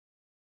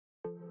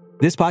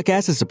 This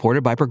podcast is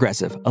supported by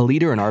Progressive, a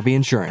leader in RV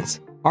insurance.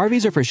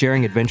 RVs are for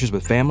sharing adventures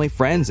with family,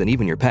 friends, and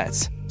even your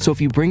pets. So if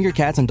you bring your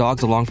cats and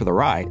dogs along for the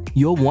ride,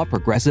 you'll want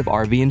Progressive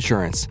RV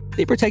insurance.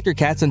 They protect your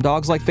cats and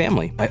dogs like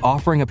family by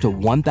offering up to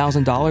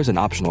 $1,000 in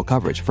optional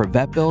coverage for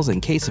vet bills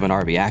in case of an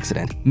RV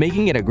accident,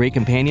 making it a great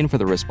companion for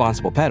the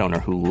responsible pet owner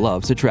who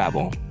loves to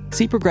travel.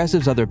 See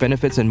Progressive's other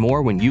benefits and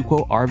more when you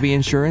quote RV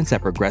insurance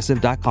at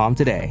Progressive.com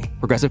today.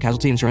 Progressive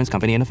Casualty Insurance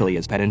Company and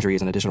Affiliates. Pet injury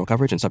is an additional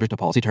coverage and subject to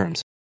policy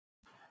terms.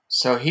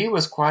 So he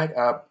was quite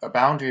a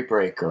boundary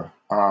breaker.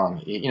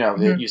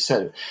 You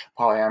said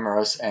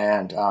polyamorous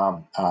and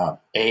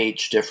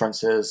age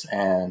differences,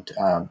 and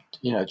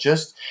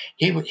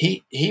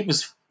he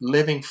was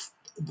living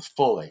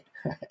fully.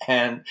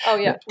 And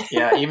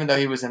even though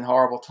he was in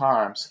horrible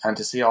times, and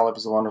to see all of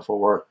his wonderful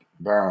work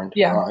burned,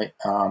 he was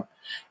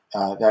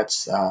a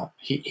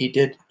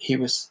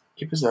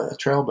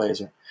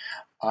trailblazer.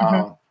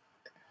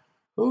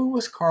 Who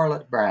was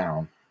Carlette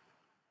Brown?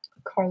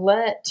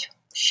 Carlette.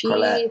 She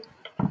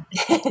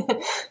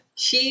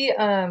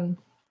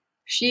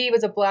she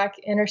was a Black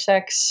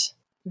intersex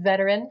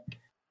veteran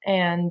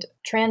and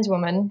trans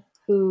woman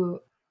who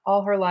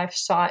all her life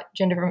sought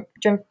gender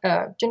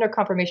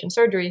confirmation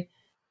surgery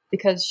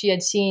because she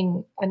had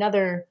seen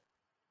another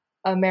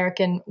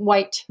American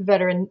white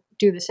veteran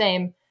do the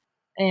same.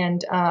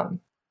 And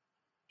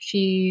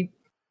she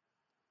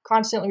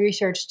constantly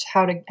researched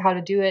how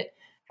to do it,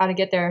 how to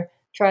get there,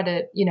 try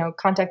to,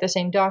 contact the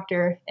same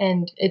doctor.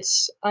 And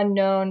it's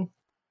unknown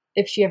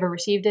if she ever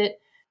received it.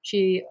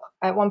 She,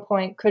 at one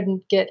point,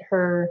 couldn't get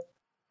a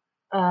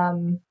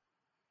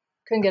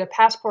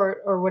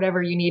passport or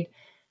whatever you need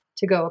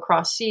to go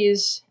across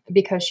seas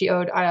because she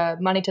owed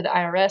money to the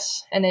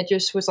IRS. And it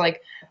just was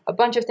like a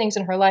bunch of things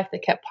in her life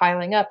that kept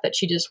piling up that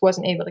she just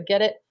wasn't able to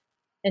get it.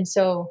 And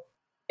so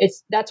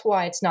that's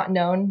why it's not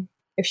known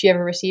if she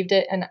ever received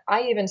it. And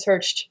I even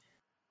searched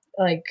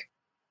like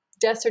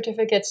death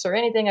certificates or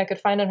anything I could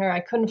find on her.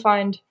 I couldn't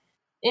find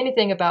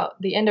anything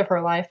about the end of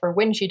her life or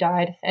when she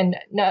died, and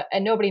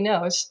nobody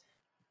knows.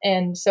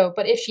 And so,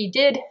 but if she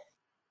did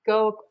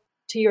go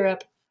to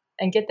Europe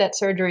and get that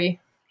surgery,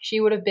 she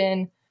would have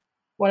been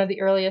one of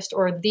the earliest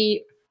or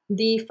the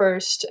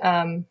first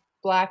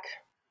Black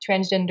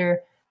transgender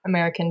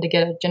American to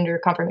get a gender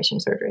confirmation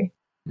surgery.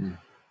 Hmm.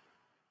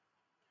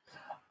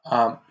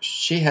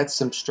 She had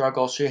some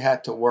struggle. She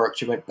had to work.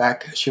 She went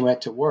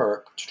to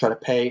work to try to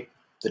pay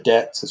the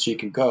debt so she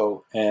could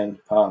go. And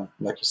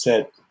like you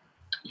said,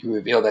 you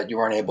revealed that you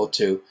weren't able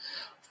to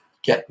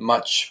get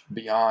much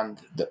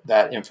beyond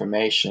that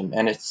information.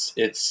 And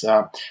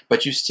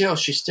but she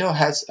still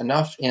has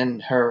enough in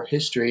her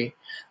history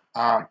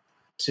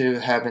to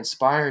have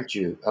inspired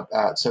you.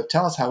 So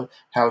tell us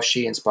how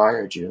she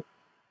inspired you.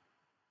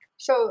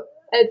 So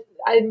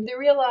I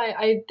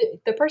realize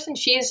the person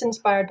she's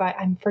inspired by,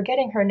 I'm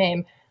forgetting her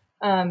name.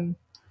 It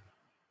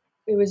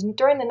was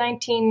during the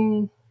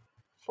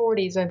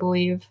 1940s, I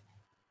believe.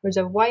 There was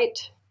a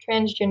white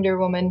transgender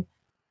woman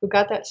who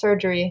got that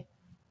surgery.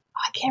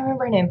 I can't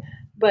remember her name,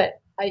 but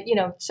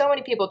so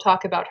many people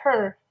talk about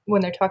her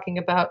when they're talking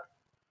about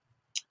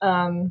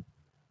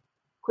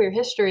queer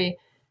history.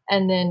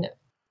 And then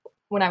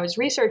when I was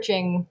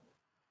researching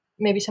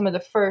maybe some of the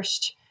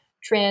first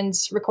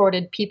trans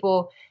recorded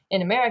people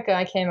in America,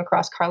 I came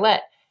across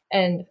Carlette.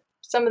 And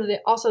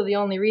the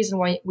only reason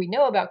why we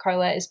know about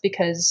Carlette is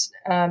because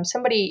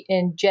somebody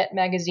in Jet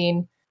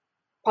magazine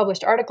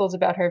published articles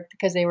about her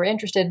because they were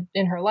interested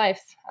in her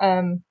life.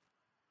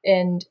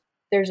 And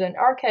there's an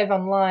archive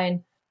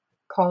online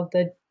called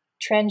the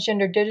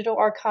Transgender Digital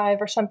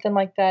Archive or something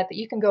like that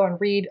you can go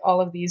and read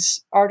all of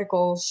these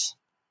articles,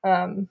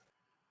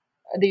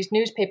 these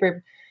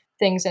newspaper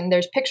things, and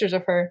there's pictures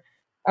of her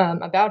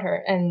about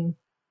her, and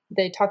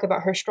they talk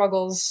about her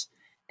struggles.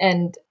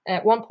 And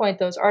at one point,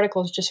 those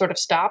articles just sort of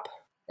stop,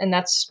 and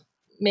that's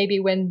maybe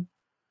when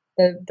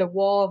the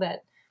wall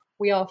that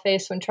we all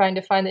face when trying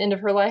to find the end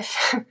of her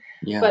life.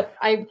 Yeah. But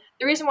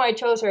the reason why I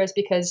chose her is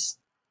because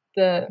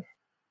the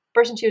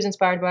person she was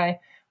inspired by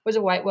was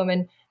a white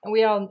woman,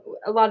 and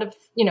a lot of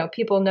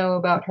people know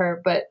about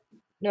her, but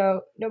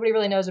nobody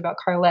really knows about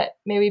Carlette.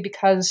 Maybe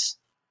because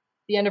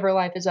the end of her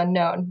life is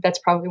unknown. That's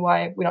probably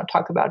why we don't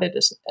talk about it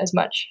as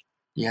much.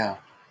 Yeah.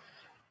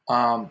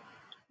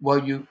 Well,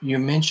 you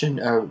mentioned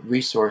a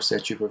resource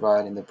that you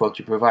provide in the book.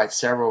 You provide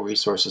several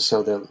resources,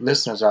 so the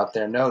listeners out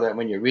there know that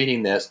when you're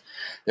reading this,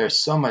 there's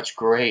so much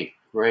great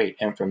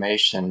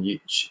information.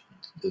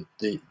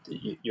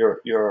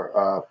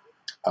 Your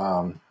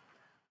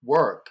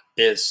work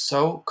is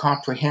so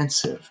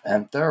comprehensive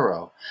and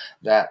thorough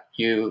that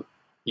you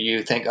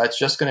think it's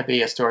just going to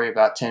be a story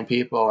about 10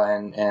 people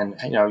and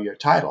your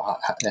title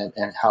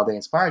and how they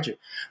inspired you.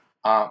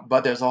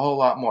 But there's a whole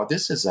lot more.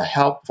 This is a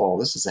help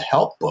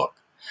book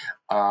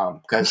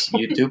because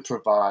you do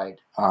provide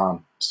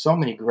so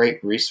many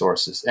great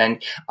resources.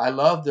 And I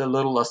love the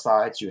little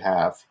asides you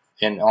have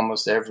in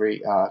almost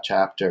every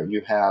chapter.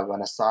 You have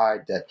an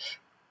aside that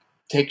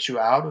takes you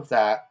out of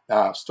that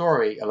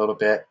story a little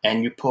bit,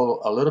 and you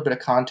pull a little bit of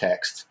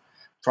context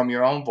from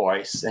your own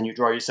voice, and you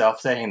draw yourself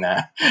saying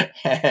that,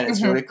 and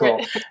it's really cool.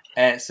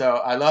 And so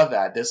I love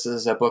that. This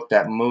is a book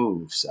that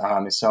moves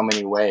in so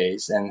many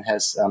ways, and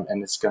has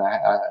and it's gonna.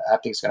 I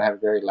think it's gonna have a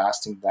very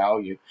lasting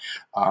value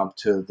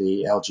to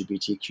the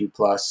LGBTQ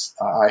plus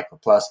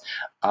IQ plus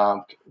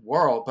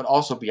world, but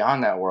also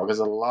beyond that world. There's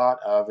a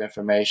lot of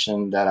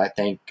information that I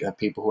think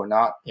people who are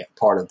not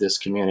part of this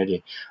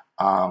community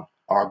are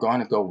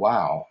going to go,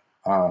 wow,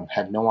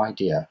 had no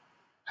idea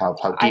how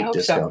deep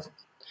this goes.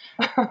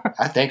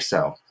 I think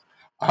so.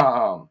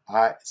 Thank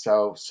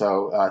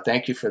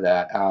you for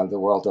that. The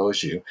world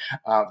owes you.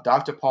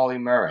 Dr. Pauli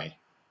Murray.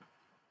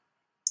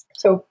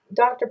 So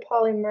Dr.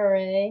 Pauli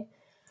Murray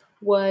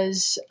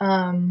was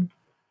a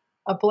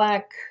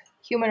Black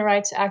human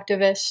rights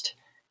activist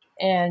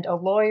and a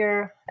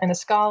lawyer and a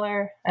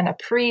scholar and a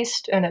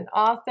priest and an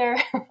author,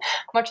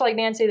 much like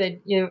Nancy,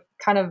 that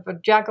kind of a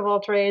jack of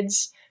all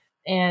trades.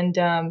 And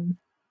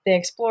they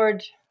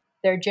explored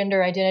their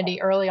gender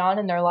identity early on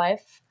in their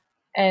life.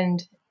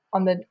 And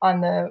on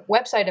the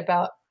website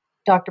about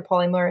Dr.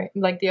 Pauli Murray,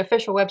 like the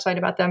official website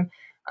about them,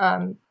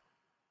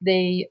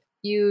 they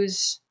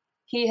use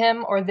he,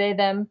 him, or they,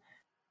 them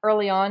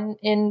early on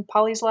in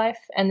Polly's life.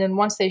 And then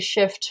once they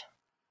shift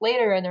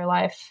later in their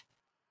life,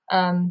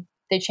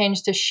 they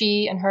change to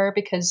she and her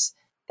because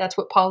that's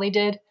what Polly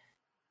did.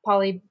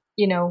 Polly,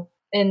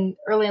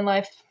 early in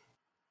life,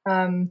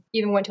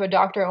 even went to a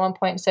doctor at one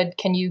point and said,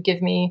 "Can you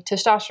give me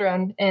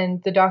testosterone?"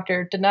 And the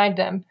doctor denied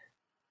them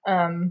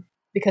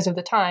because of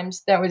the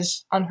times. That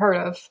was unheard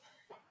of.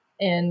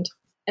 And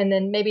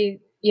then maybe,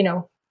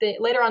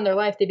 later on in their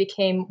life, they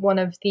became one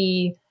of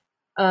the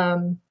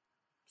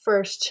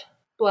first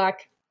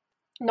Black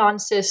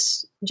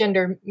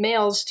non-cisgender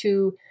males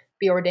to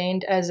be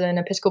ordained as an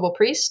Episcopal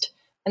priest.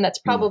 And that's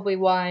probably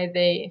why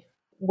they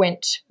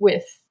went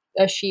with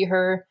a she,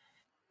 her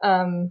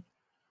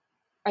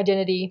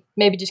identity,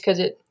 maybe just because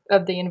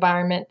of the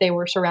environment they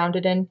were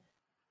surrounded in.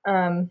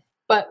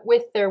 But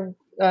with their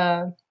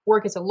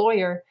work as a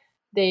lawyer,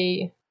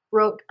 they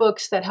wrote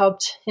books that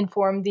helped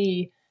inform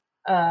the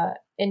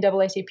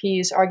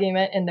NAACP's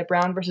argument in the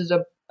Brown versus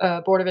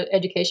a Board of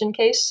Education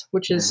case,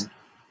 which is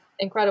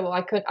incredible.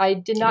 I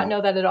did not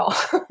know that at all.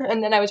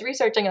 And then I was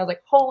researching, I was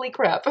like, holy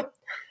crap.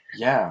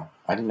 Yeah,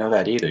 I didn't know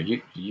that either.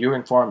 You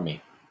informed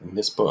me in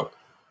this book.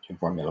 You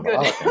informed me a little bit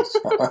about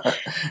other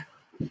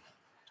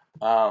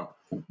things.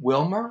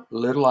 Wilmer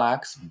Little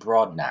Axe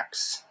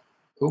Broadnax.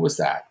 Who was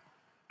that?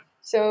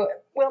 So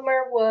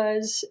Wilmer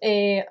was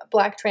a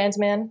Black trans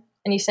man,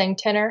 and he sang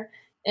tenor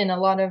in a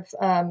lot of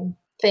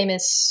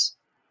famous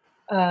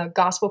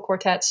gospel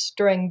quartets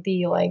during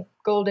the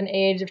golden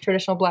age of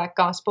traditional Black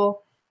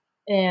gospel.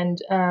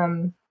 And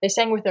they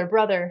sang with their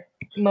brother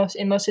in most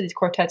of these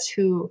quartets,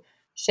 who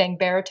sang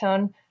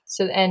baritone.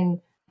 And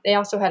they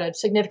also had a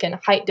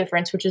significant height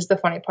difference, which is the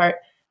funny part.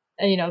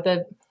 And,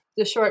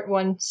 the short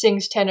one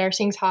sings tenor,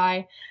 sings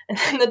high, and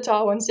then the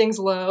tall one sings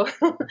low.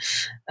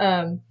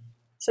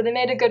 So they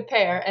made a good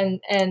pair,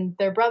 and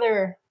their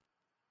brother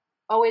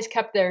always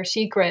kept their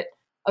secret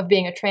of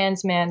being a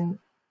trans man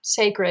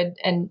sacred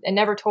and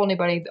never told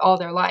anybody all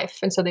their life.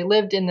 And so they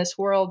lived in this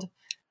world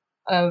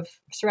of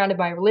surrounded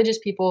by religious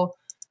people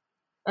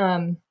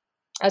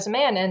as a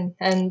man,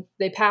 and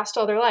they passed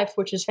all their life,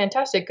 which is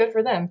fantastic. Good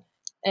for them.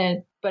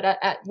 But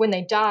when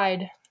they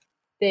died,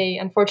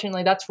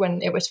 unfortunately, that's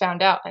when it was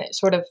found out, and it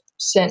sort of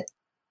sent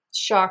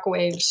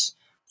shockwaves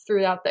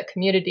throughout that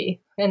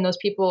community, and those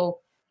people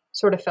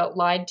sort of felt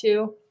lied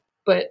to.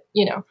 But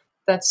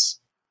that's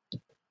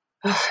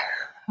a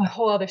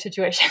whole other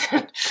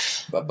situation.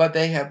 But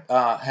they have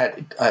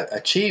had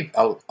achieved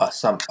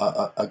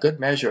a good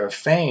measure of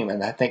fame,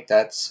 and I think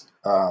that's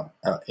as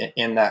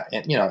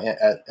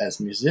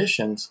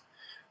musicians.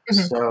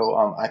 Mm-hmm.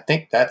 So I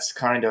think that's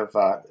kind of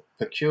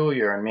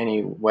peculiar in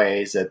many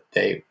ways, that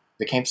they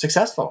became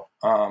successful.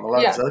 A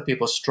lot of other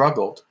people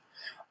struggled.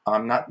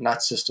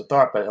 Not Sister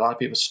Tharpe, but a lot of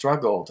people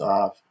struggled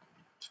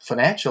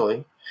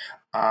financially,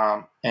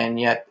 and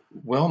yet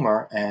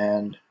Wilmer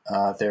and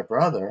their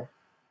brother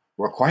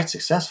were quite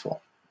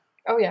successful.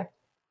 Oh yeah,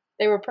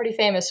 they were pretty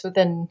famous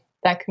within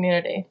that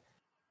community,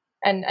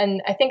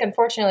 and I think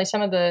unfortunately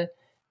some of the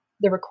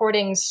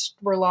recordings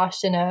were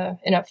lost in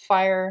a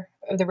fire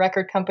of the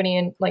record company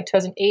in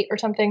 2008 or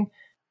something,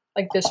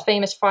 this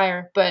famous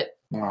fire. But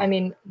wow. I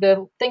mean,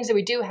 the things that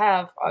we do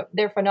have,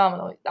 they're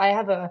phenomenal. I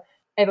have a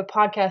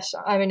podcast.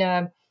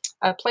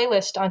 A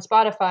playlist on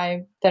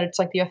Spotify that it's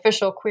the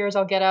official Queer as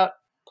I'll Get Out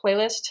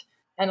playlist,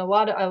 and a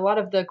lot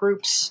of the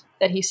groups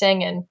that he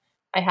sang in,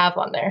 I have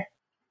on there.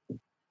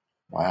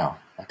 Wow,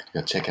 I could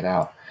go check it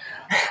out.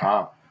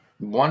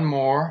 One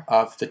more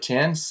of the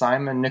 10,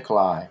 Simon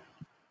Nikolai.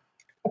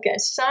 Okay,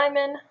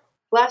 Simon,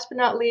 last but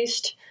not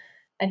least,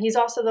 and he's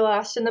also the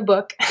last in the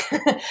book.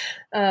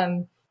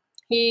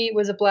 He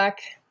was a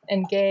Black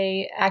and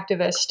gay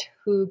activist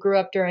who grew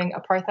up during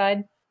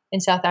apartheid in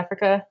South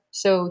Africa.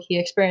 So he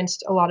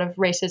experienced a lot of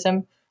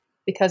racism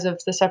because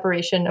of the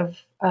separation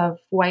of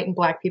white and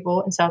Black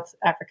people in South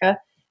Africa.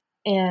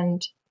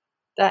 And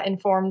that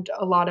informed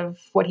a lot of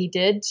what he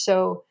did.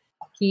 So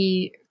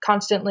he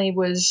constantly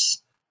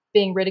was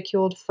being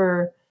ridiculed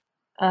for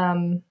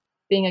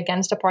being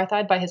against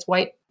apartheid by his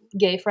white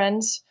gay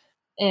friends.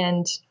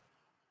 And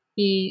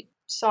he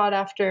sought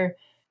after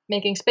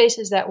making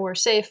spaces that were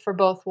safe for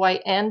both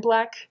white and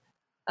Black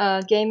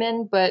gay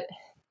men. But,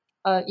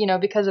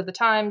 because of the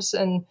times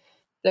and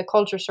the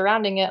culture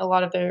surrounding it, a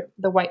lot of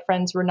the white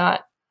friends were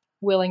not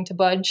willing to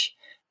budge.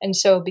 And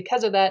so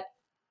because of that,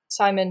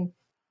 Simon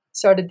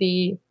started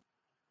the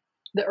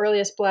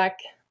earliest Black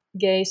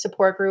gay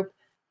support group,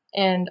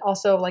 and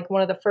also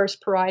one of the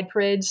first pride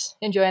parades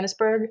in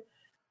Johannesburg.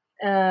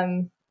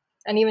 And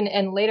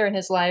later in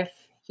his life,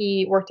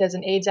 he worked as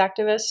an AIDS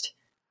activist.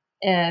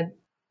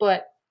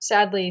 But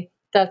sadly,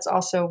 that's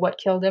also what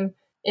killed him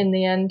in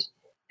the end.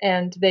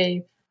 And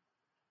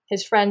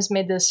his friends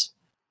made this,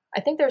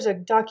 I think there's a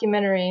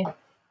documentary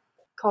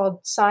called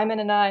Simon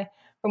and I,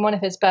 from one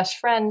of his best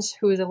friends,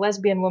 who is a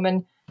lesbian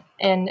woman.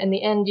 And in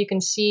the end, you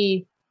can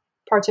see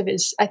parts of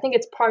his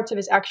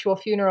actual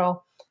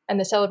funeral and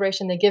the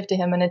celebration they give to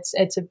him. And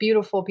it's a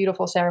beautiful,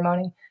 beautiful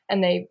ceremony.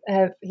 And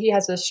he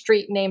has a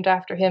street named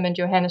after him in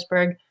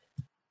Johannesburg.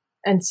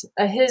 And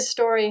his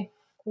story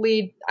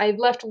I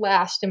left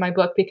last in my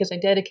book because I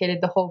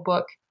dedicated the whole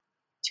book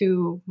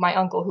to my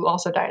uncle who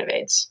also died of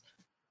AIDS.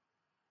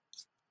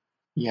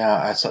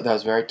 Yeah, I saw that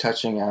was very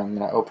touching.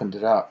 When I opened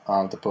it up,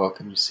 the book,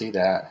 and you see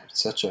that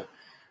it's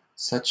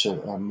such a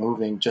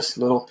moving, just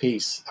little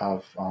piece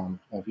of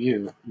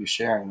you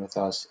sharing with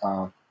us.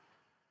 And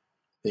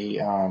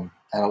a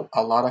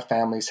lot of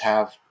families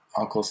have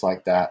uncles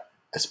like that,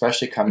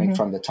 especially coming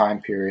from the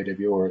time period of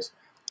yours,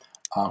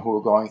 who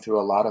were going through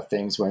a lot of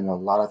things when a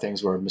lot of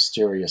things were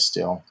mysterious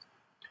still.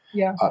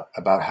 Yeah.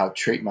 About how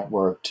treatment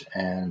worked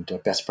and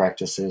best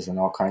practices and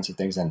all kinds of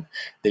things, and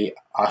the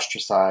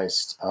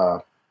ostracized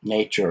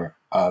nature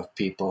of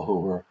people who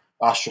were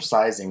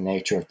ostracizing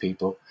nature of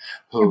people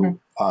who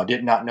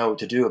did not know what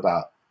to do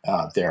about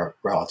their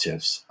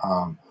relatives,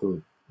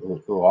 who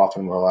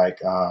often were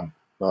like,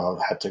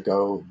 had to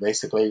go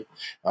basically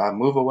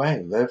move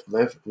away, live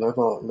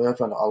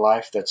a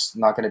life that's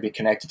not going to be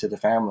connected to the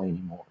family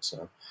anymore.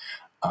 So.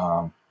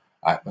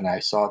 When I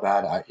saw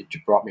that,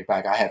 it brought me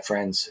back. I had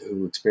friends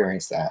who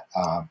experienced that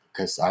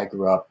because I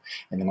grew up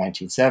in the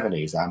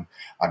 1970s.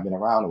 I've been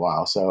around a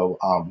while. So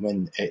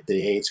when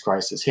the AIDS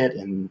crisis hit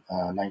in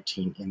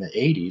the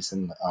 80s,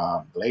 in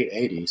late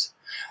 80s,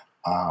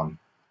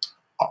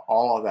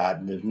 all of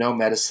that, there's no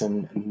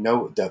medicine,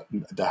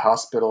 the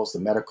hospitals, the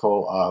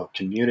medical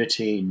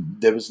community,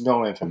 there was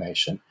no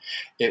information.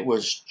 It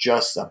was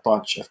just a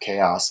bunch of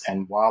chaos.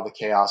 And while the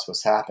chaos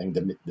was happening,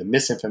 the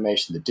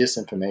misinformation, the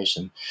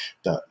disinformation,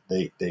 the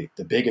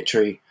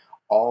bigotry,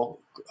 all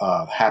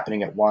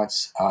happening at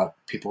once,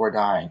 people were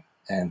dying.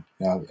 And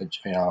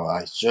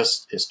it's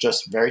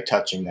just very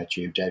touching that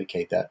you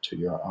dedicate that to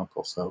your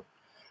uncle. So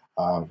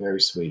very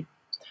sweet.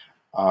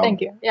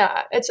 Thank you.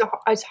 Yeah,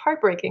 it's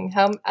heartbreaking.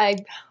 I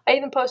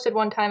even posted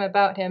one time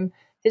about him.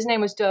 His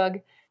name was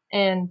Doug,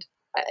 and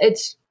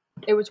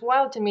it was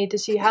wild to me to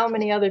see how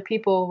many other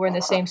people were in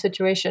the same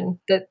situation,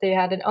 that they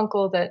had an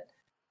uncle that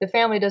the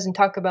family doesn't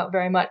talk about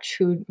very much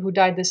who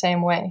died the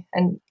same way.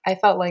 And I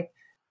felt like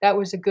that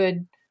was a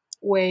good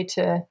way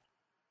to.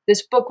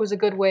 This book was a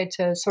good way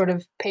to sort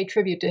of pay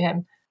tribute to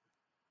him.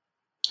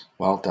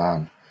 Well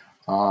done.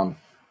 I'm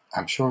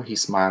sure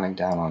he's smiling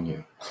down on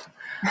you.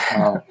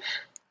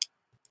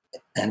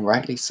 And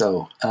rightly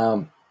so.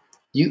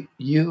 You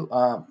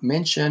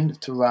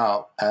mentioned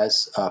throughout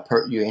as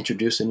you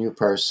introduce a new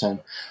person.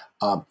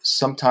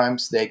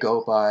 Sometimes they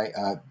go by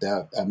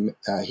the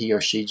he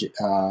or she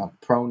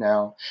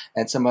pronoun,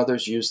 and some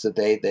others use the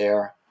they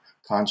their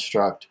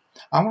construct.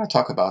 I want to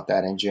talk about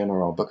that in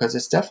general because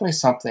it's definitely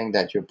something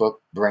that your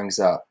book brings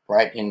up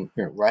right in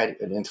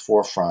the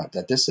forefront.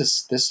 That this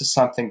is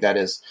something that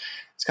is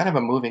it's kind of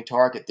a moving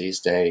target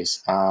these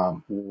days,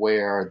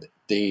 where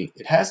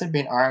it hasn't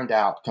been ironed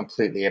out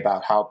completely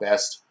about how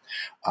best.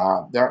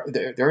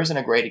 There isn't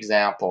a great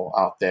example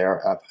out there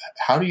of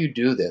how do you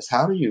do this?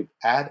 How do you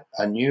add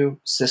a new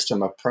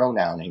system of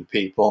pronouncing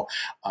people,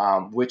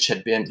 which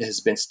has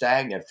been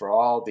stagnant for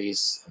all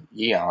these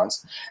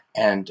eons,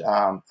 and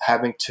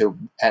having to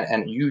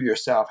and you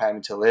yourself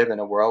having to live in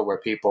a world where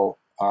people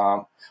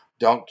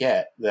don't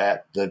get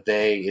that the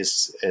they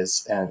is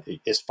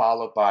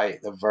followed by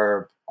the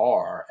verb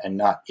are and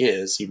not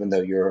is, even though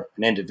you're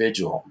an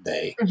individual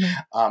they.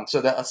 So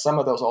that some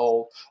of those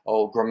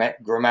old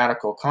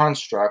grammatical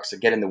constructs that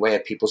get in the way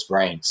of people's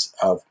brains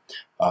of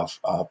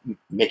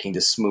making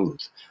this smooth.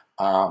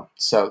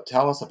 So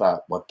tell us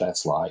about what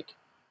that's like.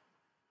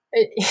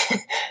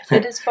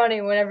 It is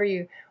funny whenever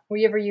you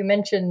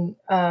mention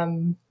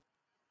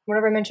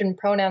whenever I mention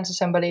pronouns to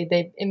somebody,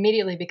 they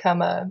immediately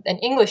become an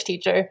English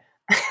teacher.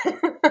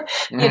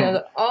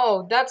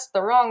 Oh, that's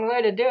the wrong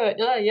way to do it,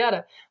 yada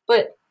yada.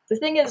 But the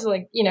thing is,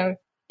 even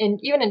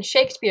in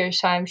Shakespeare's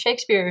time,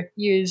 Shakespeare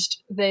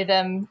used they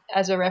them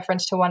as a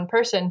reference to one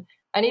person,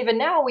 and even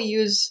now we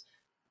use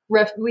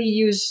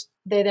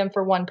they them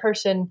for one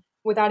person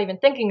without even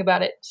thinking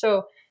about it.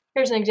 So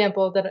here's an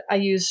example that I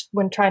use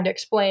when trying to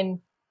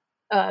explain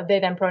they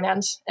them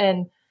pronouns.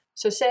 And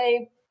so,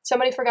 say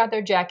somebody forgot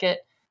their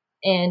jacket,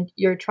 and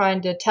you're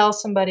trying to tell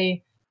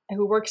somebody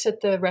who works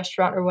at the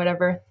restaurant or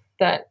whatever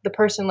that the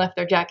person left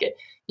their jacket.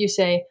 You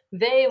say,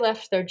 they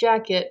left their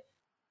jacket,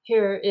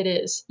 here it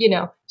is,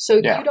 So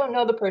you don't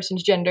know the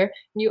person's gender,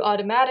 and you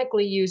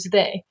automatically use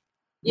they.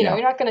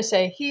 You're not going to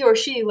say, he or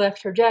she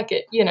left her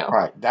jacket,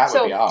 Right, that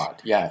would be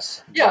odd,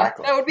 yes.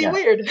 Exactly. Yeah, that would be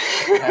weird.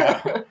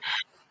 Yeah.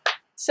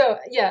 So,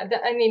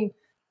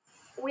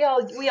 we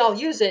all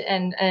use it,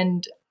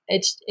 and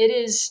it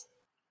is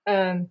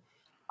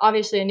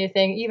obviously a new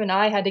thing. Even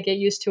I had to get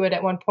used to it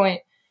at one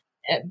point.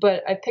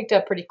 But I picked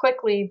up pretty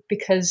quickly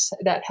because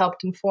that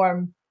helped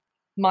inform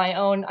my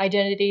own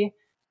identity.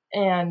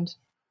 And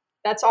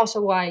that's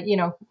also why,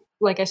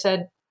 like I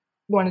said,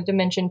 wanted to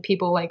mention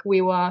people like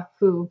Wiwa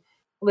who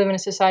live in a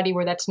society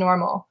where that's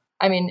normal.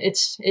 I mean,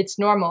 it's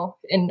normal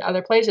in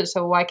other places,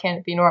 so why can't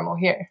it be normal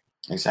here?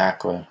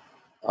 Exactly.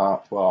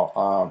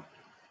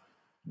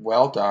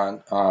 well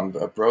done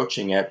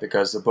broaching it,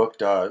 because the book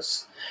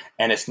does,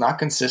 and it's not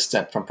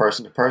consistent from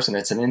person to person.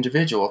 It's an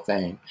individual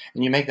thing,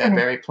 and you make that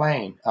very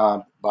plain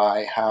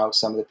by how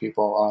some of the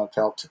people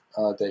felt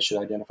they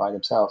should identify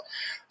themselves.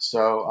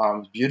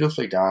 So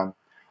beautifully done.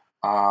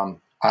 I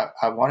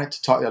wanted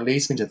to talk. That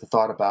leads me to the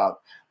thought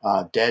about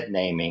dead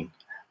naming.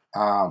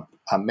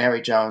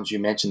 Mary Jones, you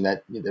mentioned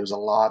that there was a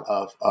lot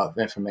of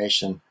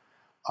information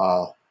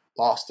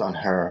lost on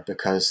her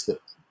because the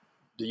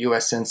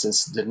U.S.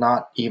 Census did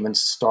not even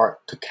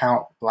start to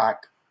count the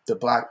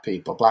black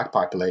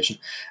population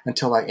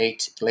until like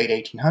late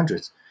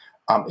 1800s.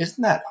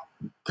 Isn't that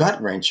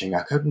gut wrenching?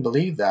 I couldn't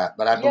believe that,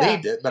 but I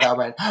believed it. But I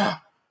went,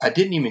 I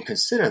didn't even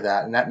consider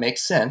that, and that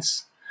makes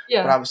sense.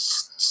 Yeah. But I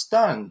was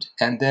stunned,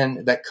 and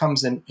then that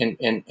comes in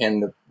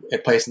a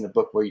place in the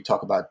book where you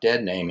talk about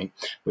dead naming,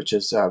 which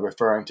is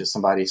referring to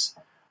somebody's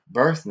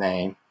birth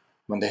name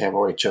when they have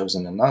already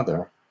chosen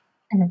another.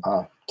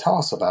 Tell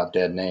us about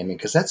dead naming,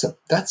 because it's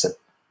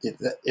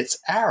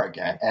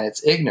arrogant and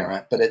it's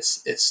ignorant, but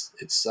it's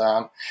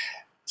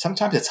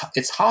sometimes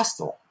it's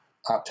hostile.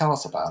 Tell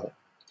us about it.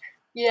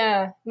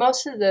 Yeah,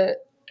 most of the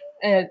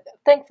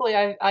thankfully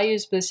I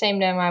use the same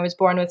name I was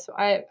born with.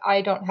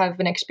 I don't have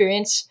an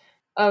experience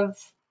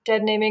of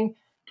dead naming,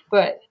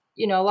 but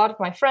a lot of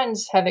my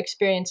friends have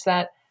experienced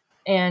that,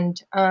 and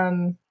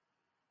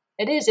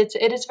it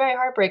is very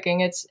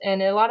heartbreaking.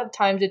 And a lot of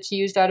times it's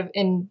used out of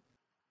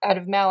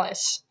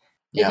malice.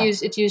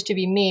 It's used to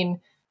be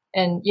mean,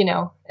 and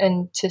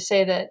and to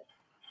say that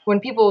when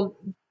people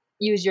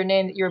use your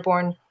name that you're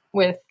born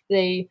with,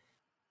 they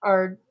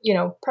are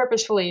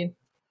purposefully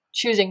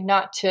choosing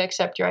not to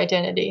accept your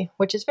identity,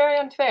 which is very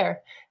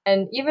unfair.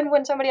 And even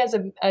when somebody has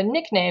a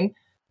nickname,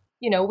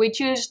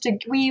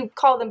 we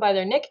call them by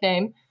their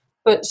nickname,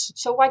 but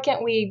so why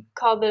can't we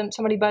call them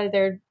somebody by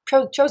their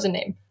chosen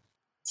name?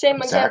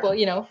 Same example,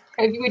 we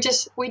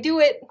do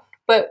it,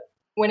 but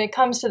when it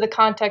comes to the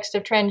context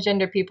of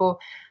transgender people,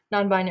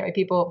 non-binary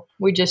people,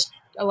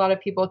 a lot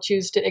of people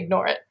choose to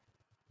ignore it.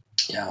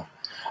 Yeah.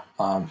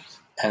 And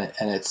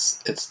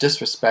it's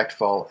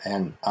disrespectful,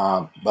 and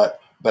but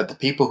the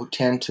people who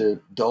tend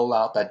to dole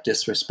out that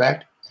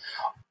disrespect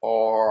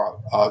are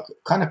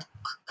kind of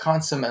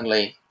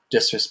consummately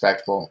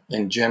disrespectful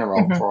in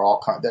general for all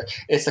kinds.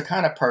 It's the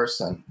kind of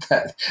person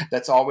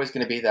that's always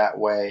going to be that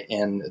way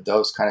in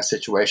those kind of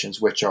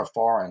situations which are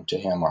foreign to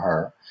him or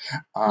her.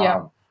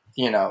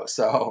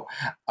 So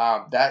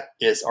that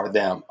is, or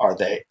them, are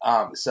they?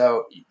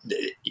 So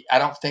I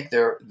don't think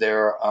they're.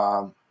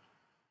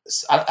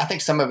 I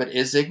think some of it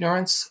is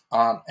ignorance,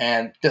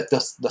 and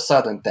the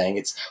Southern thing.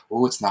 It's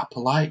not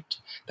polite.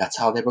 That's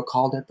how they were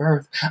called at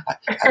birth.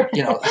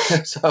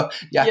 So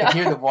I can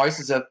hear the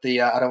voices of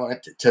the. I don't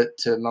want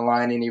to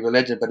malign any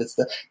religion, but it's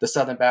the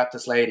Southern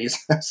Baptist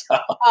ladies.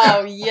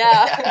 Oh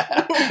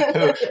yeah.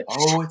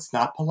 It's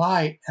not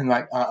polite, and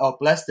like,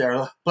 bless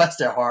their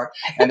heart,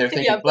 and they're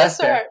thinking, bless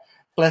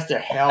their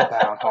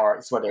hellbound heart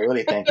is what they're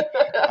really thinking.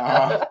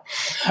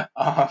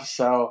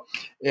 So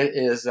it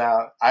is.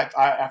 I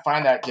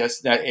find that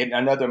just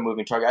another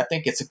moving target. I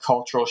think it's a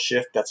cultural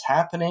shift that's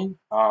happening,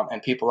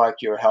 and people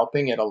like you are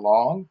helping it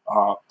along.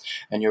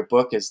 And your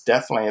book is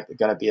definitely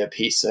going to be an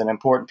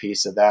important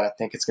piece of that. I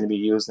think it's going to be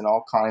used in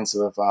all kinds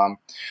of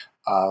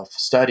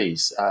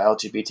studies.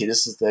 LGBT.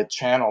 This is the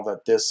channel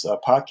that this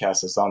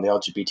podcast is on, the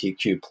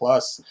LGBTQ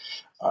plus.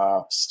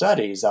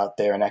 Studies out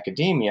there in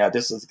academia.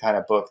 This is the kind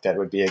of book that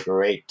would be a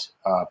great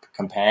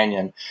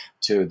companion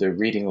to the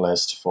reading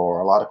list for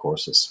a lot of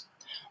courses.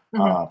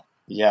 So I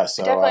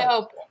definitely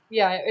hope.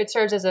 Yeah, it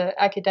serves as an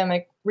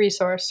academic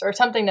resource or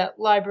something that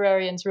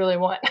librarians really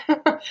want.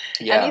 And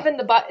even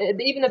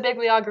the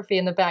bibliography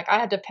in the back, I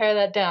had to pare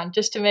that down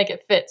just to make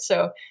it fit.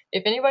 So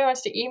if anybody wants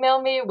to email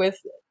me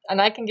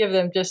and I can give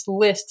them just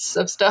lists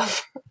of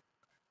stuff.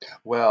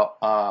 Well,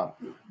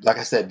 like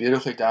I said,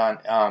 beautifully done,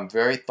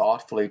 very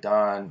thoughtfully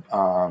done.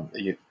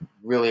 You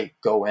really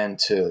go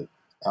into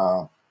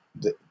the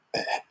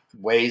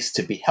ways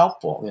to be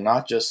helpful. You're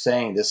not just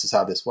saying this is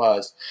how this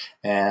was,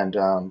 and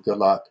good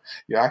luck.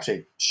 You're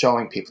actually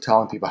telling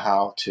people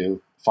how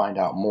to find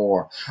out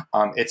more.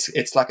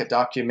 It's like a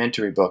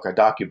documentary book, a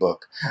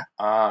docu-book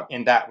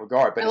in that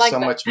regard, but it's so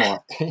much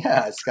more.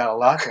 Yeah, it's got a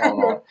lot going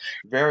on.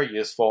 Very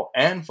useful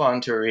and fun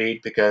to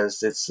read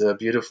because it's a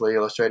beautifully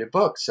illustrated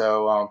book.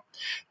 So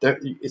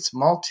it's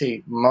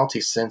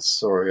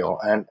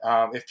multi-sensorial. And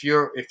if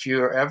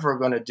you're ever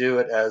going to do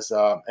it as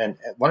and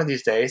one of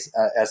these days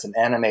as an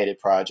animated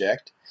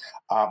project,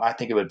 I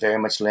think it would very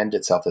much lend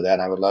itself to that.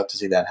 And I would love to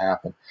see that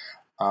happen.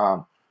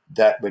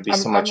 That would be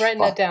so much fun. I'm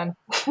writing that down.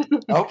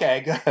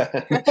 Okay, good.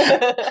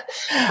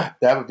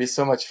 That would be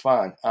so much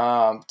fun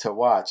to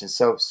watch. And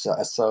so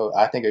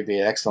I think it would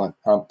be excellent.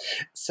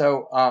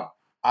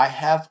 I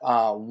have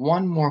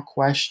one more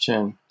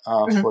question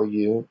for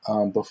you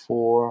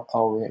before.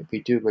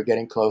 We're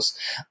getting close.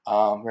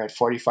 We're at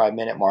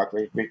 45-minute mark.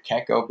 We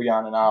can't go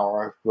beyond an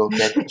hour. We'll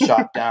get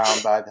shot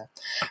down by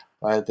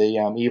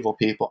the evil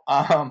people.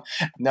 I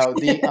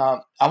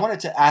wanted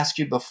to ask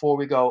you before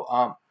we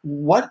go,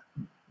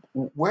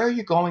 where are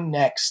you going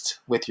next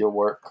with your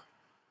work?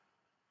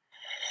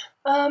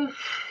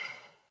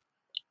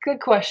 Good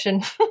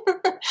question.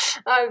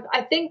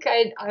 I think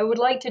I would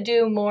like to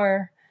do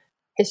more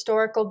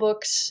historical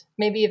books,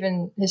 maybe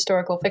even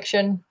historical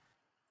fiction.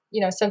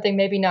 Something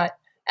maybe not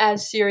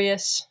as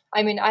serious.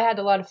 I mean, I had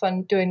a lot of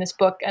fun doing this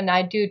book, and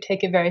I do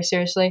take it very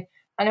seriously,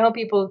 and I hope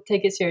people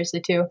take it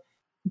seriously too.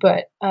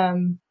 But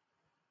I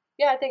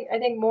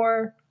think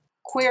more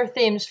queer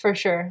themes for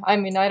sure. I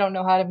mean, I don't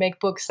know how to make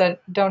books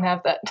that don't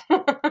have that.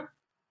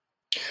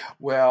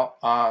 Well,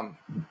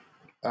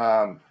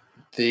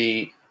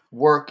 the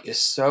work is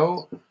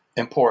so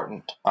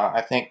important.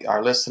 I think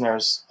our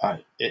listeners,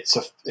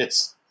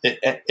 it's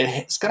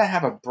going to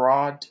have a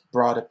broad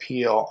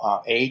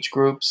appeal. Age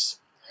groups,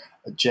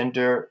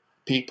 gender,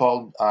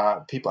 people.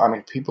 I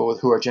mean, people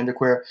who are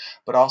genderqueer,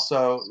 but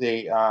also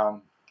the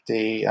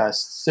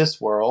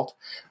cis world.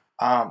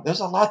 There's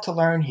a lot to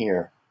learn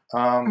here.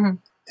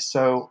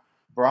 So.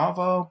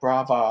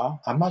 Brava.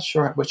 I'm not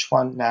sure which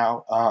one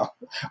now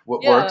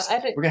works.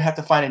 We're going to have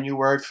to find a new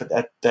word for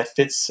that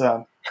fits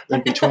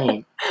in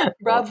between.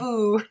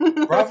 Bravo.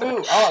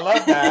 Bravo. Oh, I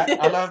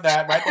love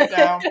that. Write that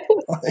down.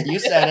 You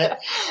said it.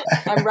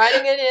 I'm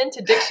writing it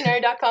into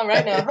dictionary.com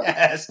right now.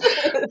 Yes.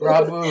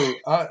 Bravo.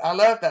 I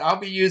love that. I'll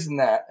be using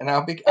that, and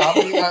I'll be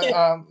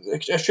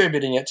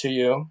attributing it to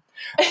you.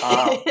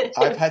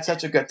 I've had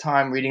such a good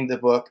time reading the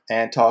book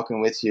and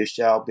talking with you,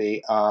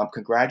 Shelby.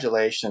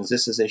 Congratulations.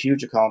 This is a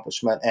huge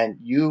accomplishment, and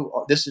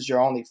this is your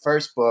only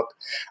first book.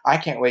 I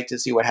can't wait to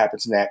see what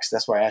happens next.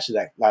 That's why I asked you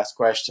that last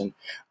question.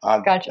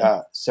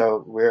 Gotcha.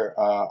 So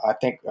I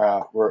think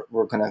we're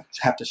going to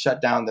have to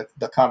shut down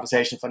the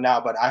conversation for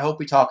now, but I hope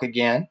we talk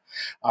again.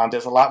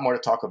 There's a lot more to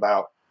talk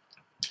about.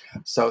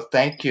 So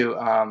thank you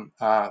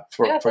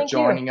for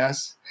joining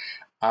us.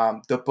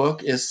 The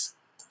book is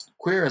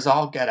Queer as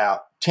All Get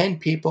Out, 10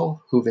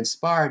 People Who've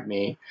Inspired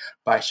Me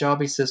by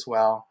Shelby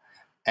Siswell.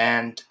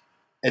 And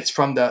it's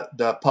from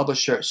the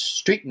publisher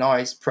Street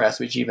Noise Press,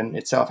 which even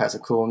itself has a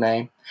cool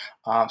name.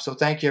 So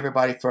thank you,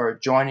 everybody, for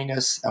joining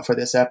us for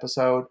this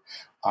episode.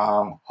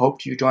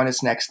 Hope you join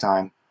us next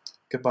time.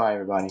 Goodbye,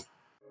 everybody.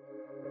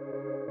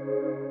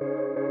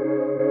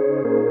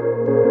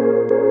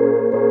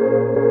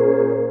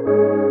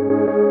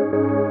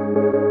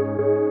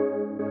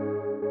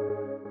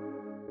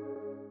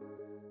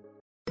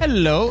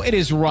 Hello, it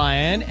is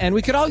Ryan, and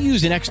we could all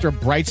use an extra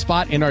bright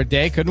spot in our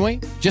day, couldn't we?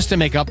 Just to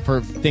make up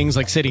for things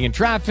like sitting in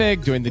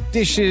traffic, doing the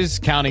dishes,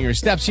 counting your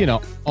steps,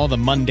 all the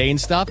mundane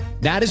stuff.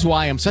 That is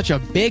why I'm such a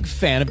big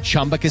fan of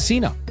Chumba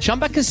Casino.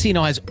 Chumba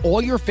Casino has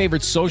all your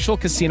favorite social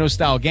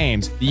casino-style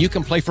games that you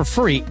can play for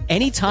free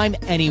anytime,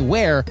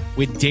 anywhere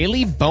with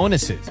daily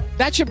bonuses.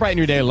 That should brighten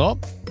your day a little.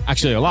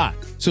 Actually, a lot.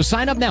 So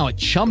sign up now at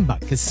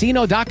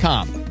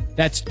ChumbaCasino.com.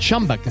 That's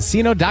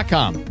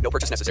ChumbaCasino.com. No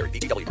purchase necessary.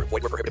 VGW Group.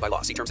 Void where prohibited by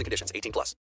law. See terms and conditions. 18+.